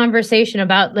like conversation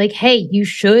about like, hey, you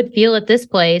should feel at this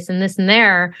place and this and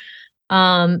there.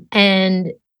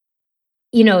 And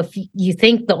if you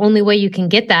think the only way you can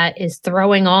get that is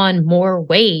throwing on more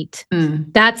weight,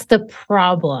 that's the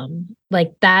problem.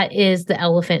 Like that is the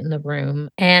elephant in the room,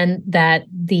 and that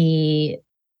the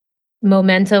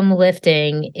momentum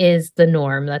lifting is the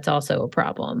norm. That's also a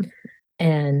problem.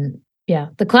 And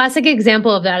the classic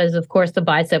example of that is, of course, the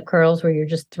bicep curls where you're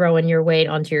just throwing your weight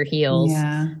onto your heels.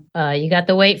 Yeah. You got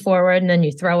the weight forward and then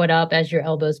you throw it up as your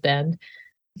elbows bend.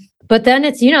 But then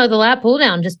it's, the lat pull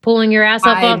down, just pulling your ass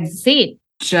up off the seat.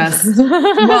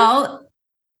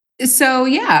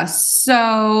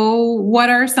 So what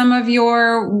are some of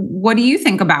what do you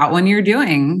think about when you're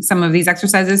doing some of these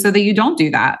exercises so that you don't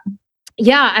do that?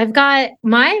 Yeah, I've got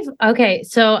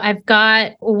I've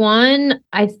got one,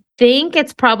 I think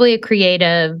it's probably a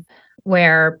creative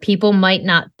where people might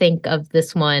not think of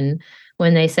this one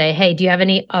when they say, hey, do you have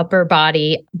any upper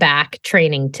body back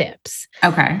training tips?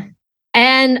 Okay.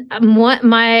 And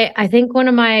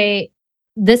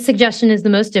this suggestion is the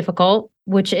most difficult,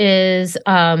 which is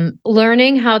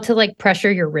learning how to like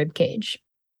pressure your rib cage.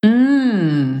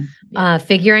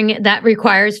 That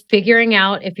requires figuring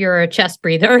out if you're a chest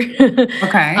breather.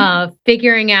 Okay.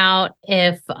 Figuring out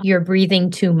if you're breathing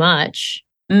too much.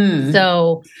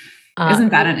 So isn't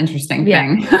that an interesting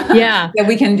thing? Yeah. That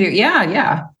we can do.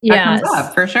 Yeah. That comes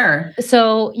up for sure.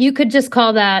 So you could just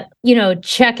call that,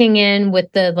 checking in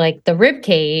with the rib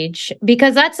cage,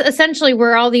 because that's essentially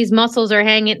where all these muscles are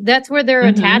hanging. That's where they're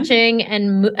attaching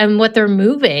and what they're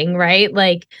moving, right?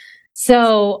 Like,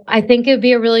 so I think it'd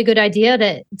be a really good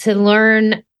idea to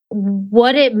learn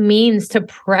what it means to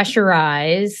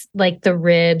pressurize like the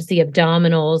ribs, the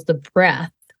abdominals, the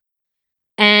breath.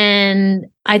 And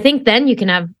I think then you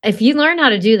can if you learn how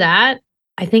to do that,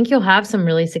 I think you'll have some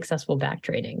really successful back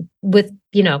training with,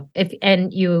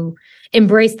 and you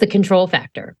embrace the control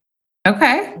factor.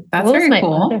 Okay. That's very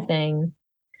cool. Other thing?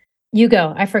 You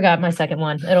go. I forgot my second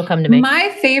one. It'll come to me.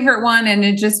 My favorite one, and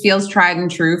it just feels tried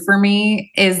and true for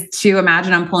me, is to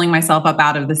imagine I'm pulling myself up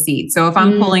out of the seat. So if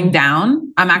I'm pulling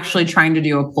down, I'm actually trying to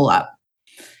do a pull up.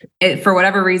 For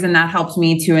whatever reason, that helps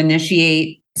me to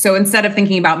initiate. So instead of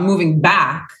thinking about moving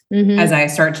back as I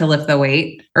start to lift the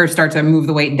weight or start to move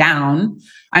the weight down,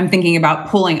 I'm thinking about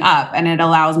pulling up, and it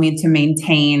allows me to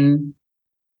maintain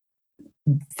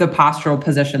the postural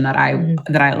position that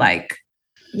I like.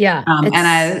 Yeah.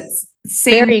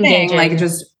 Same thing, engaging. Like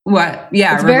just what?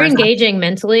 Yeah. It's very engaging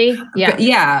mentally. Yeah.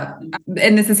 Yeah.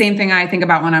 And it's the same thing I think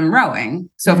about when I'm rowing.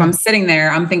 So if I'm sitting there,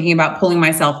 I'm thinking about pulling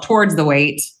myself towards the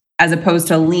weight as opposed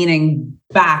to leaning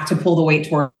back to pull the weight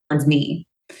towards me.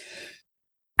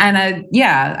 And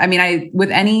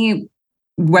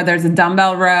whether it's a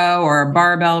dumbbell row or a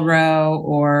barbell row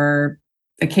or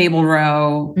a cable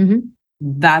row,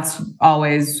 that's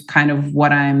always kind of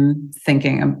what I'm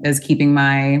thinking is keeping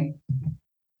my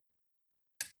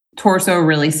torso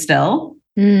really still,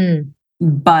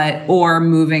 or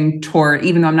moving toward,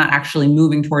 even though I'm not actually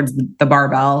moving towards the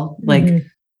barbell, like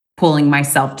pulling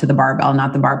myself to the barbell,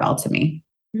 not the barbell to me.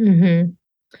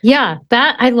 Yeah,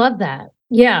 I love that.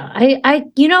 Yeah.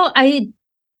 I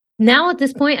now at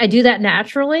this point, I do that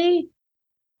naturally.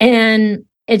 And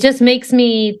it just makes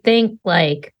me think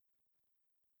like,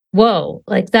 whoa,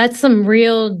 like that's some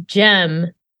real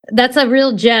gem. That's a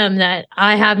real gem that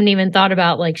I haven't even thought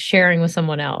about like sharing with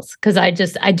someone else. Cause I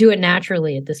do it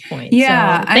naturally at this point.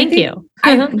 Yeah. So thank you.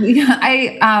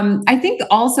 I think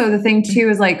also the thing too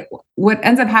is like what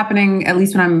ends up happening, at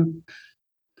least when I'm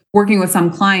working with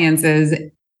some clients, is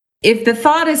if the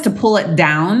thought is to pull it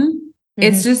down,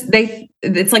 it's just,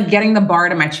 it's like getting the bar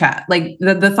to my chest. Like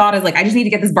the thought is like, I just need to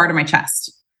get this bar to my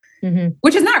chest.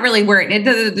 Which is not really where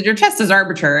your chest is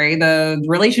arbitrary. The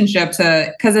relationship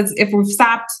to, because it's, if we've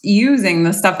stopped using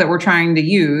the stuff that we're trying to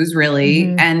use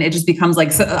really, and it just becomes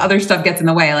like other stuff gets in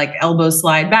the way, like elbows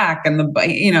slide back and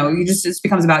you just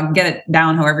becomes about get it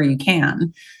down however you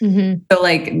can. So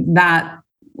like that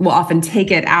will often take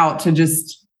it out to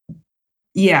just,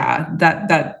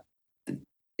 that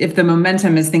if the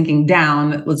momentum is thinking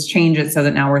down, let's change it so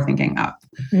that now we're thinking up.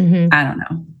 I don't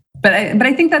know. But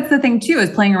I think that's the thing too,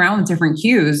 is playing around with different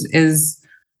cues is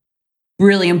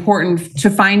really important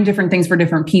to find different things for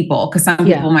different people. Because some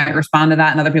people might respond to that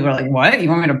and other people are like, what? You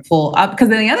want me to pull up? Because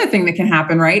then the other thing that can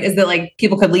happen, right, is that like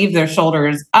people could leave their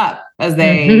shoulders up as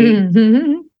they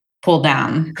pull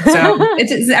down. So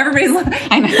it's everybody's,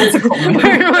 I know it's a cool movie.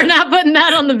 We're not putting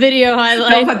that on the video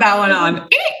highlight. Don't put that one on.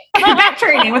 Back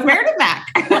training with Meredith Mack.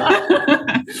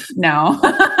 No.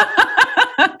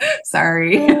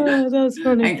 Sorry. Oh, that was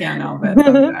funny. I can't help it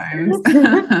sometimes.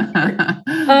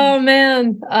 Oh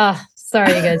man.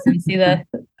 Sorry you guys didn't see that.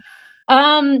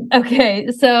 Okay.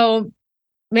 So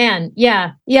man,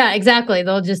 yeah, exactly.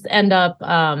 They'll just end up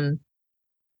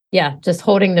just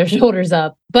holding their shoulders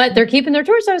up, but they're keeping their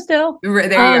torso still. There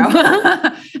you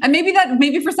go. And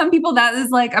maybe for some people that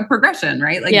is like a progression,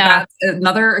 right? Like that's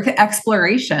another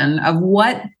exploration of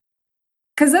what,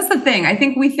 because that's the thing. I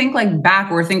think we think like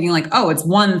back, we're thinking like, oh, it's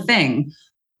one thing,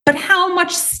 but how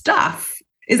much stuff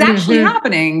is actually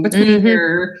happening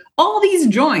between all these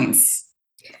joints,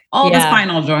 all the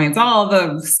spinal joints, all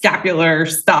the scapular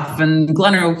stuff and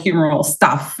glenohumeral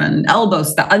stuff and elbow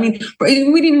stuff. I mean, we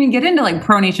didn't even get into like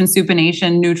pronation,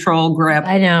 supination, neutral, grip,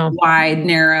 I know, wide,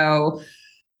 narrow.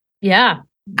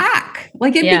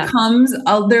 Like it becomes,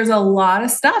 there's a lot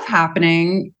of stuff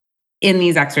happening in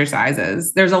these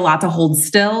exercises. There's a lot to hold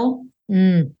still.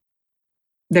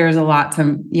 There's a lot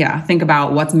to, think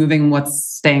about what's moving, what's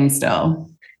staying still.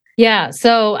 Yeah.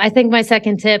 So I think my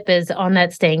second tip is on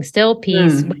that staying still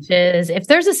piece, which is if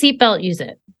there's a seatbelt, use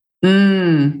it.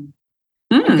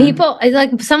 People,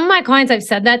 like some of my clients, I've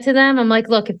said that to them. I'm like,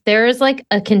 look, if there is like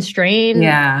a constraint,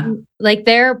 like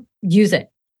use it.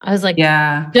 I was like,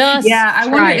 I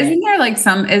wonder, isn't there like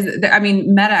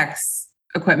Med-X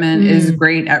equipment is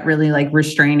great at really like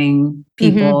restraining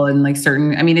people and like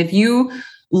certain, if you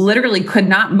literally could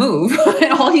not move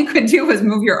and all you could do was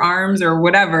move your arms or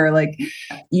whatever, like, so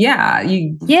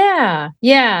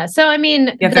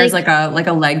if there's like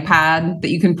a leg pad that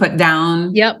you can put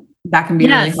down, that can be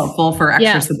really helpful for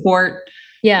extra support.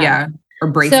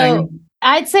 Or bracing. So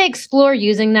I'd say explore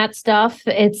using that stuff.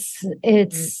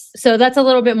 It's so that's a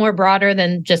little bit more broader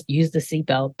than just use the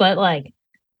seatbelt, but like,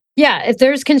 if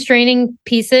there's constraining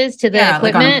pieces to the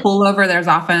equipment, like on a pullover, there's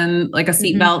often like a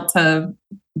seatbelt to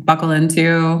buckle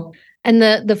into, and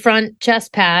the front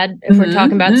chest pad. If we're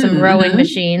talking about some rowing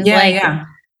machines,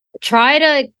 try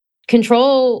to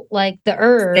control like the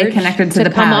urge, stay connected to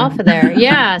the come pad. off of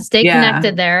there. Stay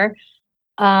connected there.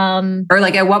 Or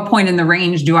like at what point in the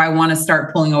range do I want to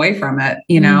start pulling away from it?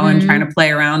 And trying to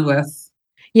play around with.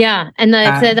 And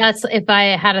that's if I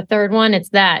had a third one, it's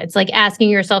that. It's like asking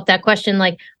yourself that question,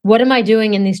 like, what am I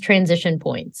doing in these transition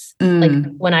points? Like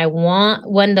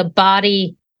when the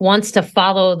body wants to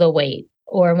follow the weight,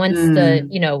 or once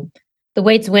the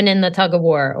weight's winning the tug of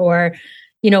war, or,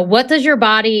 what does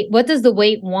the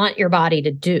weight want your body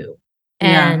to do?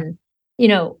 And,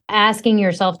 asking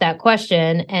yourself that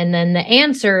question. And then the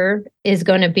answer is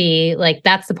going to be like,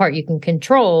 that's the part you can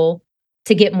control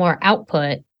to get more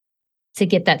output, to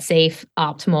get that safe,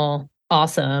 optimal,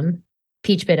 awesome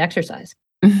peach bit exercise.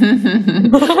 Well,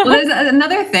 there's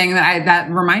another thing that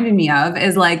reminded me of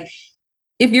is like,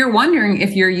 if you're wondering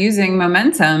if you're using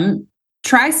momentum,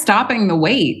 try stopping the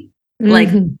weight like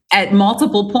at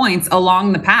multiple points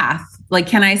along the path. Like,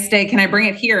 can I bring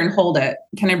it here and hold it?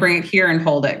 Can I bring it here and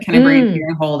hold it? Can I bring it here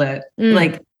and hold it?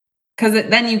 Like, because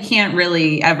then you can't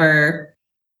really ever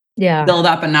build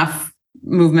up enough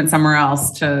movement somewhere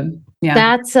else to,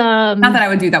 That's not that I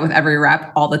would do that with every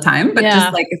rep all the time, but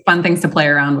just like fun things to play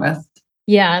around with.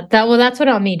 Yeah, that's what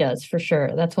Ami does for sure.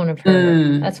 That's one of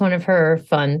her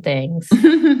fun things.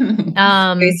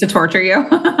 Ways to torture you.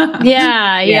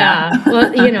 Yeah.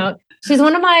 Well, she's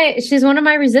one of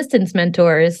my resistance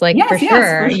mentors, like for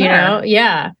sure.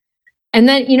 Yeah. And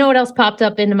then what else popped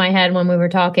up into my head when we were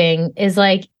talking is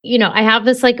like, I have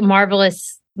this like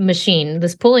marvelous machine,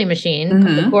 this pulley machine,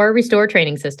 the Core Restore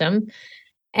training system.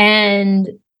 And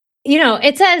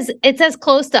it's as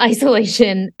close to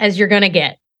isolation as you're gonna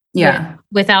get. Yeah.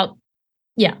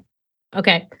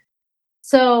 Okay.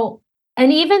 So,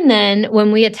 and even then,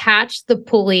 when we attach the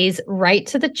pulleys right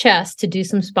to the chest to do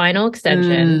some spinal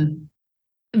extension,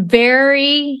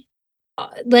 very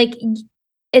like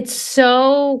it's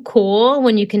so cool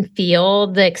when you can feel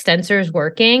the extensors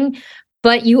working,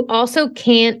 but you also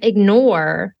can't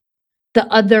ignore the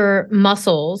other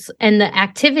muscles and the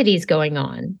activities going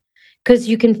on. Because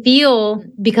you can feel,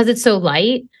 because it's so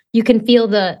light, you can feel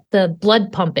the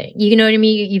blood pumping. You know what I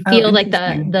mean? You feel like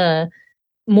the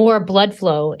more blood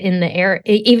flow in the air,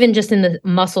 even just in the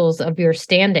muscles of your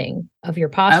standing, of your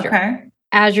posture,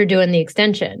 as you're doing the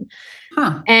extension.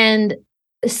 And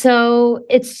so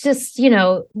it's just,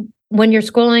 when you're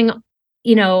scrolling,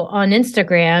 on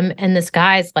Instagram and this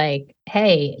guy's like,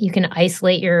 hey, you can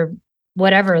isolate your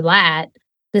whatever lat,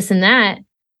 this and that,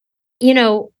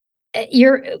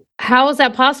 how is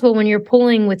that possible when you're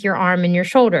pulling with your arm and your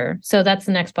shoulder? So that's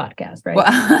the next podcast, right?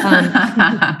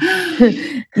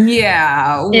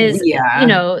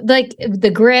 Like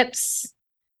the grips,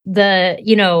 the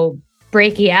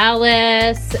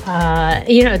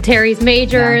brachialis, teres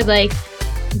major, like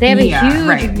they have a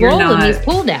huge role in these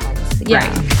pull downs. Yeah.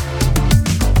 Right.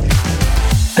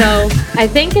 So I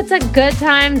think it's a good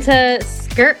time to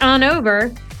skirt on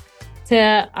over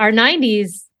to our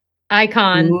 90s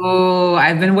icon. Ooh,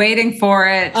 I've been waiting for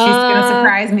it. She's going to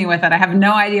surprise me with it. I have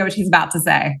no idea what she's about to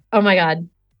say. Oh my God.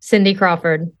 Cindy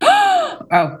Crawford.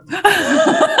 I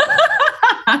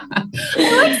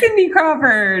like Cindy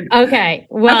Crawford. Okay.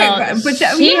 Well,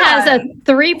 she has a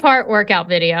 3-part workout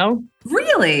video.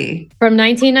 Really? From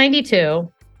 1992.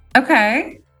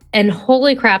 Okay. And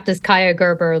holy crap, does Kaya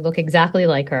Gerber look exactly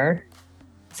like her?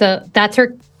 So that's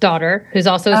her daughter, who's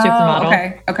also a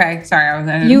supermodel. Okay.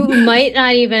 Sorry. You might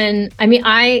not even,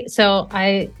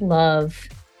 I love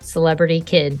celebrity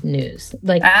kid news.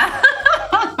 Like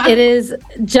that is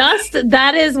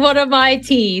one of my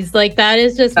teas. Like that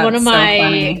is just one of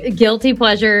my guilty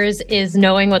pleasures is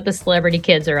knowing what the celebrity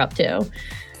kids are up to.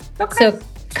 Okay. So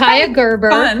Kaya Gerber.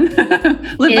 Fun.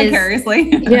 Live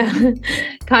vicariously.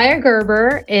 Kaya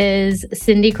Gerber is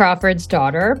Cindy Crawford's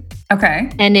daughter. Okay.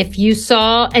 And if you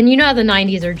saw, and how the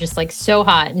 90s are just like so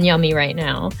hot and yummy right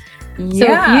now.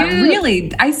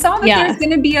 Really. I saw that there's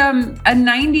going to be a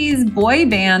 90s boy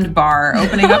band bar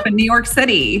opening up in New York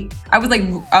City. I was like,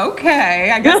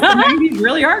 okay, I guess the 90s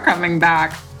really are coming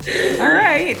back. All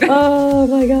right. Oh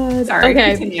my God. Sorry,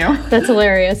 continue. That's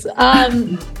hilarious.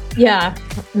 Yeah,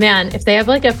 man, if they have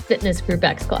like a fitness group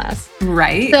X class.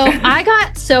 Right. So I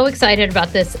got so excited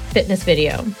about this fitness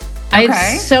video. I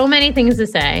have so many things to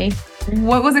say.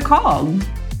 What was it called?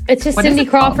 It's just Cindy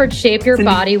Crawford Shape Your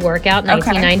Body Workout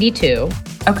 1992.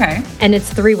 Okay. And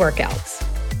it's 3 workouts.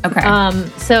 Okay.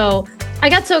 So I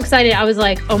got so excited. I was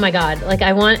like, oh my God, like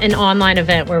I want an online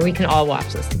event where we can all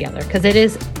watch this together. Because it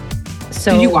is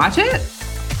so... Did you watch it?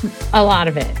 A lot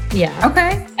of it, yeah.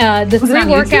 Okay. The 3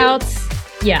 workouts... YouTube?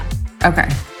 Yeah. Okay.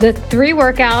 The 3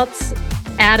 workouts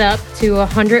add up to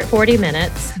 140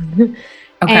 minutes. Okay.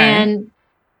 And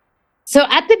so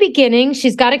at the beginning,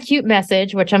 she's got a cute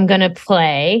message, which I'm going to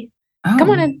play. Oh.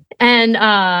 Come on in.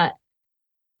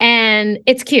 And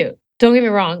it's cute. Don't get me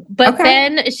wrong. But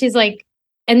then she's like,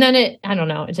 and then I don't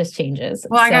know, it just changes.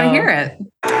 Well, I got to hear it.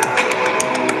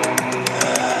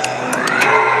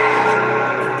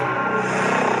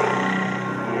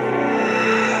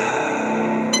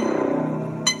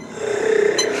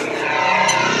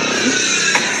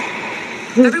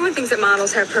 Everyone thinks that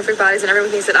models have perfect bodies, and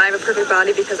everyone thinks that I have a perfect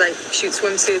body because I shoot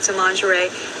swimsuits and lingerie,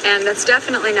 and that's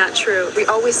definitely not true. We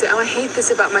always say, oh, I hate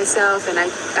this about myself, and I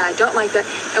don't like that,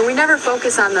 and we never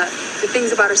focus on the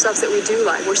things about ourselves that we do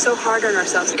like. We're so hard on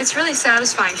ourselves. It's really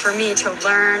satisfying for me to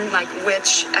learn like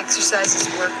which exercises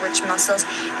work which muscles,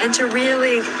 and to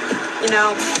really,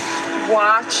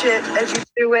 watch it as you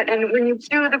do it. And when you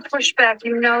do the pushback,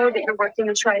 you know that you're working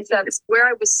the triceps. Where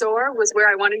I was sore was where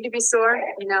I wanted to be sore.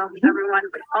 Everyone,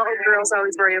 all girls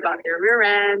always worry about their rear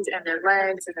end and their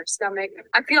legs and their stomach.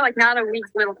 I feel like not a weak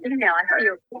little female. I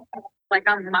feel like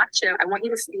I'm macho. I want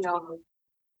you to feel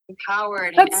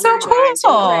empowered That's and so energized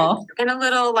cool. and a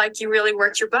little like you really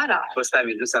worked your butt off. First time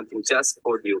you do something just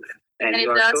for you. And it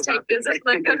you are does so take happy.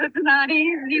 discipline because it's not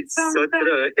easy. It's so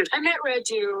true. I met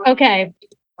Reggie. Okay.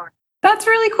 That's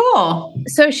really cool.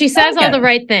 So she says all Okay. the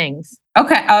right things.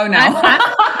 Okay. Oh no.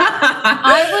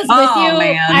 I was with you.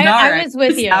 Man. I was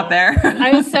with you. Out there.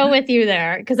 I was so with you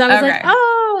there because I was like, Okay.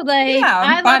 oh, like Yeah,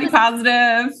 I body love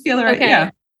positive, feel the right. Okay. Yeah.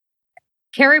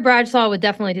 Carrie Bradshaw would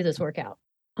definitely do this workout.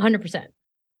 100%.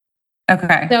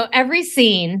 Okay. So every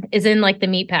scene is in like the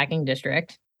meatpacking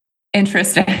district.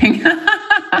 Interesting.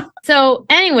 So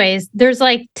anyways, there's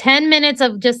like 10 minutes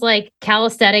of just like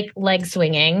calisthenic leg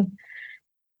swinging,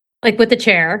 like with the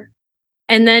chair.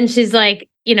 And then she's like,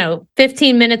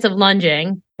 15 minutes of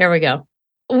lunging. There we go.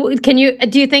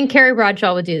 Do you think Carrie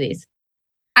Bradshaw would do these?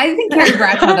 I think Carrie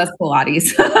Bradshaw does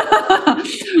Pilates,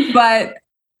 but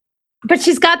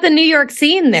she's got the New York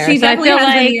scene there. she so definitely I feel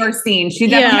has like, the New York scene. She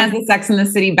definitely Yeah. has the Sex and the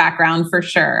City background for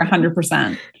sure,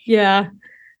 100%. Yeah.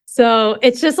 So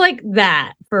it's just like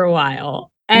that for a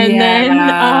while. And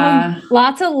Yeah. then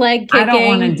lots of leg kicking. I don't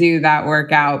want to do that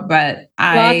workout, but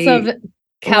lots of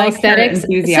calisthenics.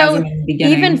 enthusiasm So in the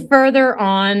beginning. even further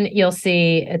on, you'll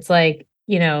see it's like,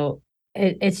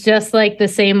 it's just like the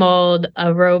same old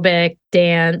aerobic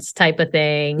dance type of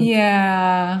thing.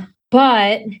 Yeah.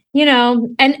 But,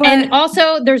 and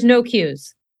also there's no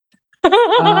cues.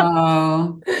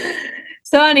 Oh.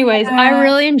 So anyways, I Yeah.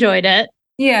 really enjoyed it.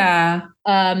 Yeah.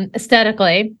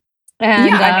 Aesthetically. And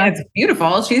yeah, I mean, it's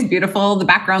beautiful. She's beautiful. The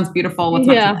background's beautiful. What's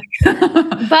not to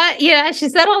like? But yeah, she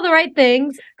said all the right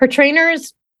things. Her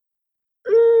trainers,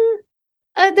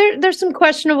 there's some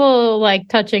questionable like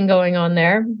touching going on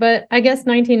there. But I guess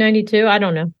 1992, I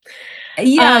don't know.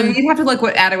 Yeah, you'd have to look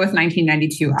at it with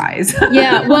 1992 eyes.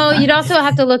 Yeah, well, you'd also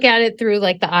have to look at it through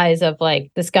like the eyes of like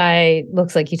this guy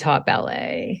looks like he taught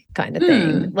ballet kind of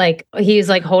thing. Like he's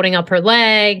like holding up her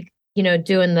leg,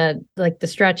 doing the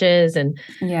stretches, and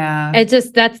yeah,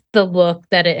 that's the look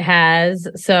that it has.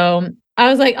 So I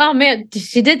was like, oh man,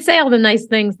 she did say all the nice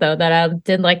things though that I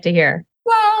did like to hear.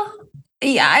 Well,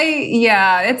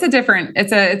 yeah,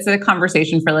 it's a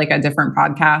conversation for like a different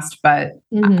podcast, but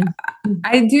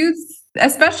I do,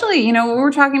 especially, what we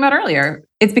were talking about earlier,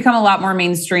 it's become a lot more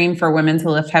mainstream for women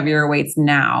to lift heavier weights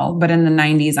now, but in the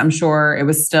 90s, I'm sure it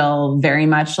was still very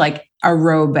much like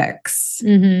aerobic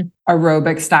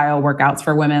style workouts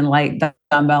for women, like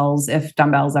dumbbells, if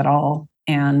dumbbells at all.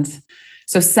 And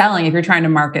so selling, if you're trying to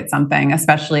market something,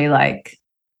 especially like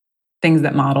things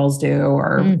that models do,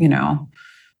 or,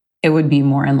 it would be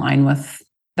more in line with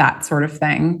that sort of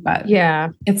thing, but yeah,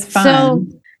 it's fun. So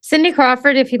Cindy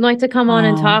Crawford, if you'd like to come on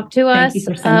and talk to us. Thank you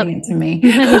for sending it to me.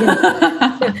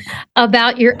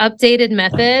 About your updated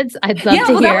methods, I'd love to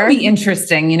hear. That would be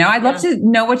interesting. I'd love to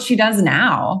know what she does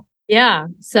now. Yeah.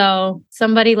 So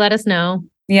somebody let us know.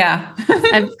 Yeah.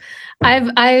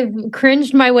 I've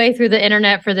cringed my way through the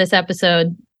internet for this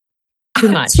episode. Too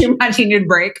much. Too much. You need a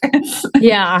break.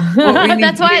 Yeah.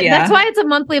 That's why it's a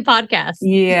monthly podcast.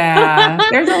 Yeah.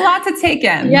 There's a lot to take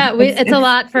in. Yeah. It's a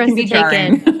lot for us to take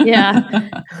in. Yeah.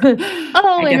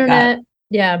 Oh, internet. That.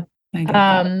 Yeah.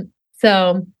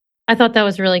 So I thought that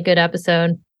was a really good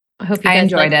episode. I hope you guys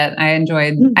enjoyed it.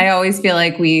 I always feel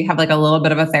like we have like a little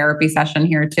bit of a therapy session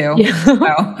here too. Yeah.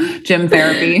 So gym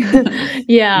therapy.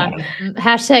 Yeah.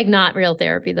 Hashtag not real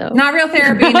therapy though. Not real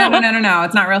therapy. No.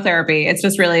 It's not real therapy. It's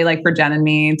just really like for Jen and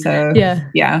me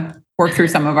to work through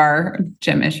some of our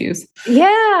gym issues.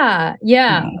 Yeah.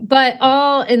 But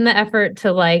all in the effort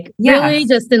to like really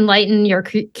just enlighten your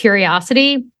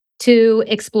curiosity to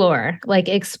explore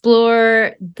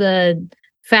the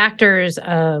factors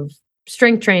of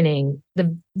strength training,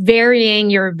 the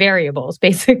varying your variables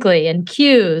basically, and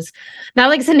cues. Not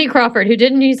like Cindy Crawford, who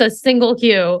didn't use a single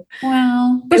cue.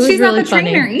 Well, but she's really not the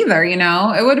trainer either.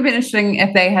 It would have been interesting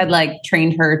if they had like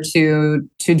trained her to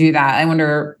do that. I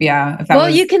wonder, if that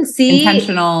was you can see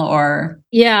intentional or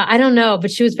I don't know,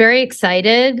 but she was very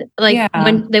excited. Like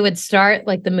when they would start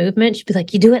like the movement, she'd be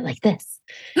like, "You do it like this,"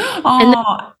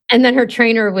 and then her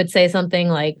trainer would say something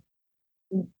like,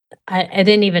 I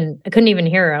couldn't even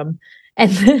hear him. And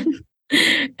then,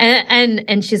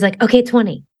 and she's like, okay,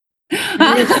 20.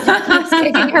 And she's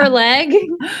kicking her leg.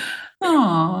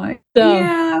 Oh,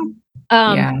 so,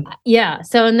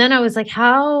 So, and then I was like,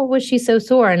 how was she so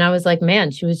sore? And I was like,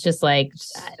 man, she was just like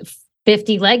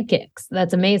 50 leg kicks.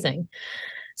 That's amazing.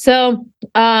 So,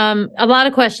 a lot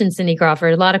of questions, Cindy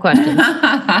Crawford, a lot of questions.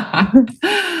 I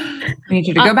need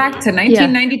you to go back to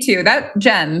 1992.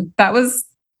 That was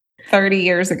 30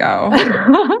 years ago.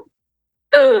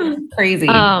 Crazy.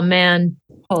 Oh man.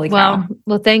 Holy cow.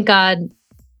 Well, thank God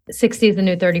 60 is the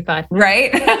new 35.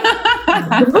 Right?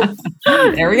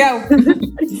 There we go.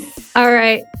 All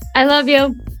right. I love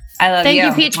you. I love you. Thank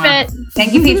you, Peach Pit.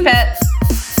 Thank you, Peach Pit.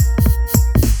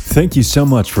 Thank you so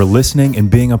much for listening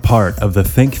and being a part of the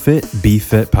Think Fit, Be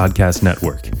Fit podcast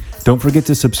network. Don't forget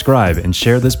to subscribe and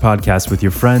share this podcast with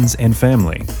your friends and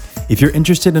family. If you're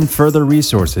interested in further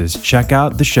resources, check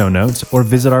out the show notes or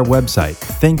visit our website,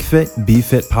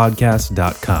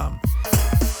 thinkfitbefitpodcast.com.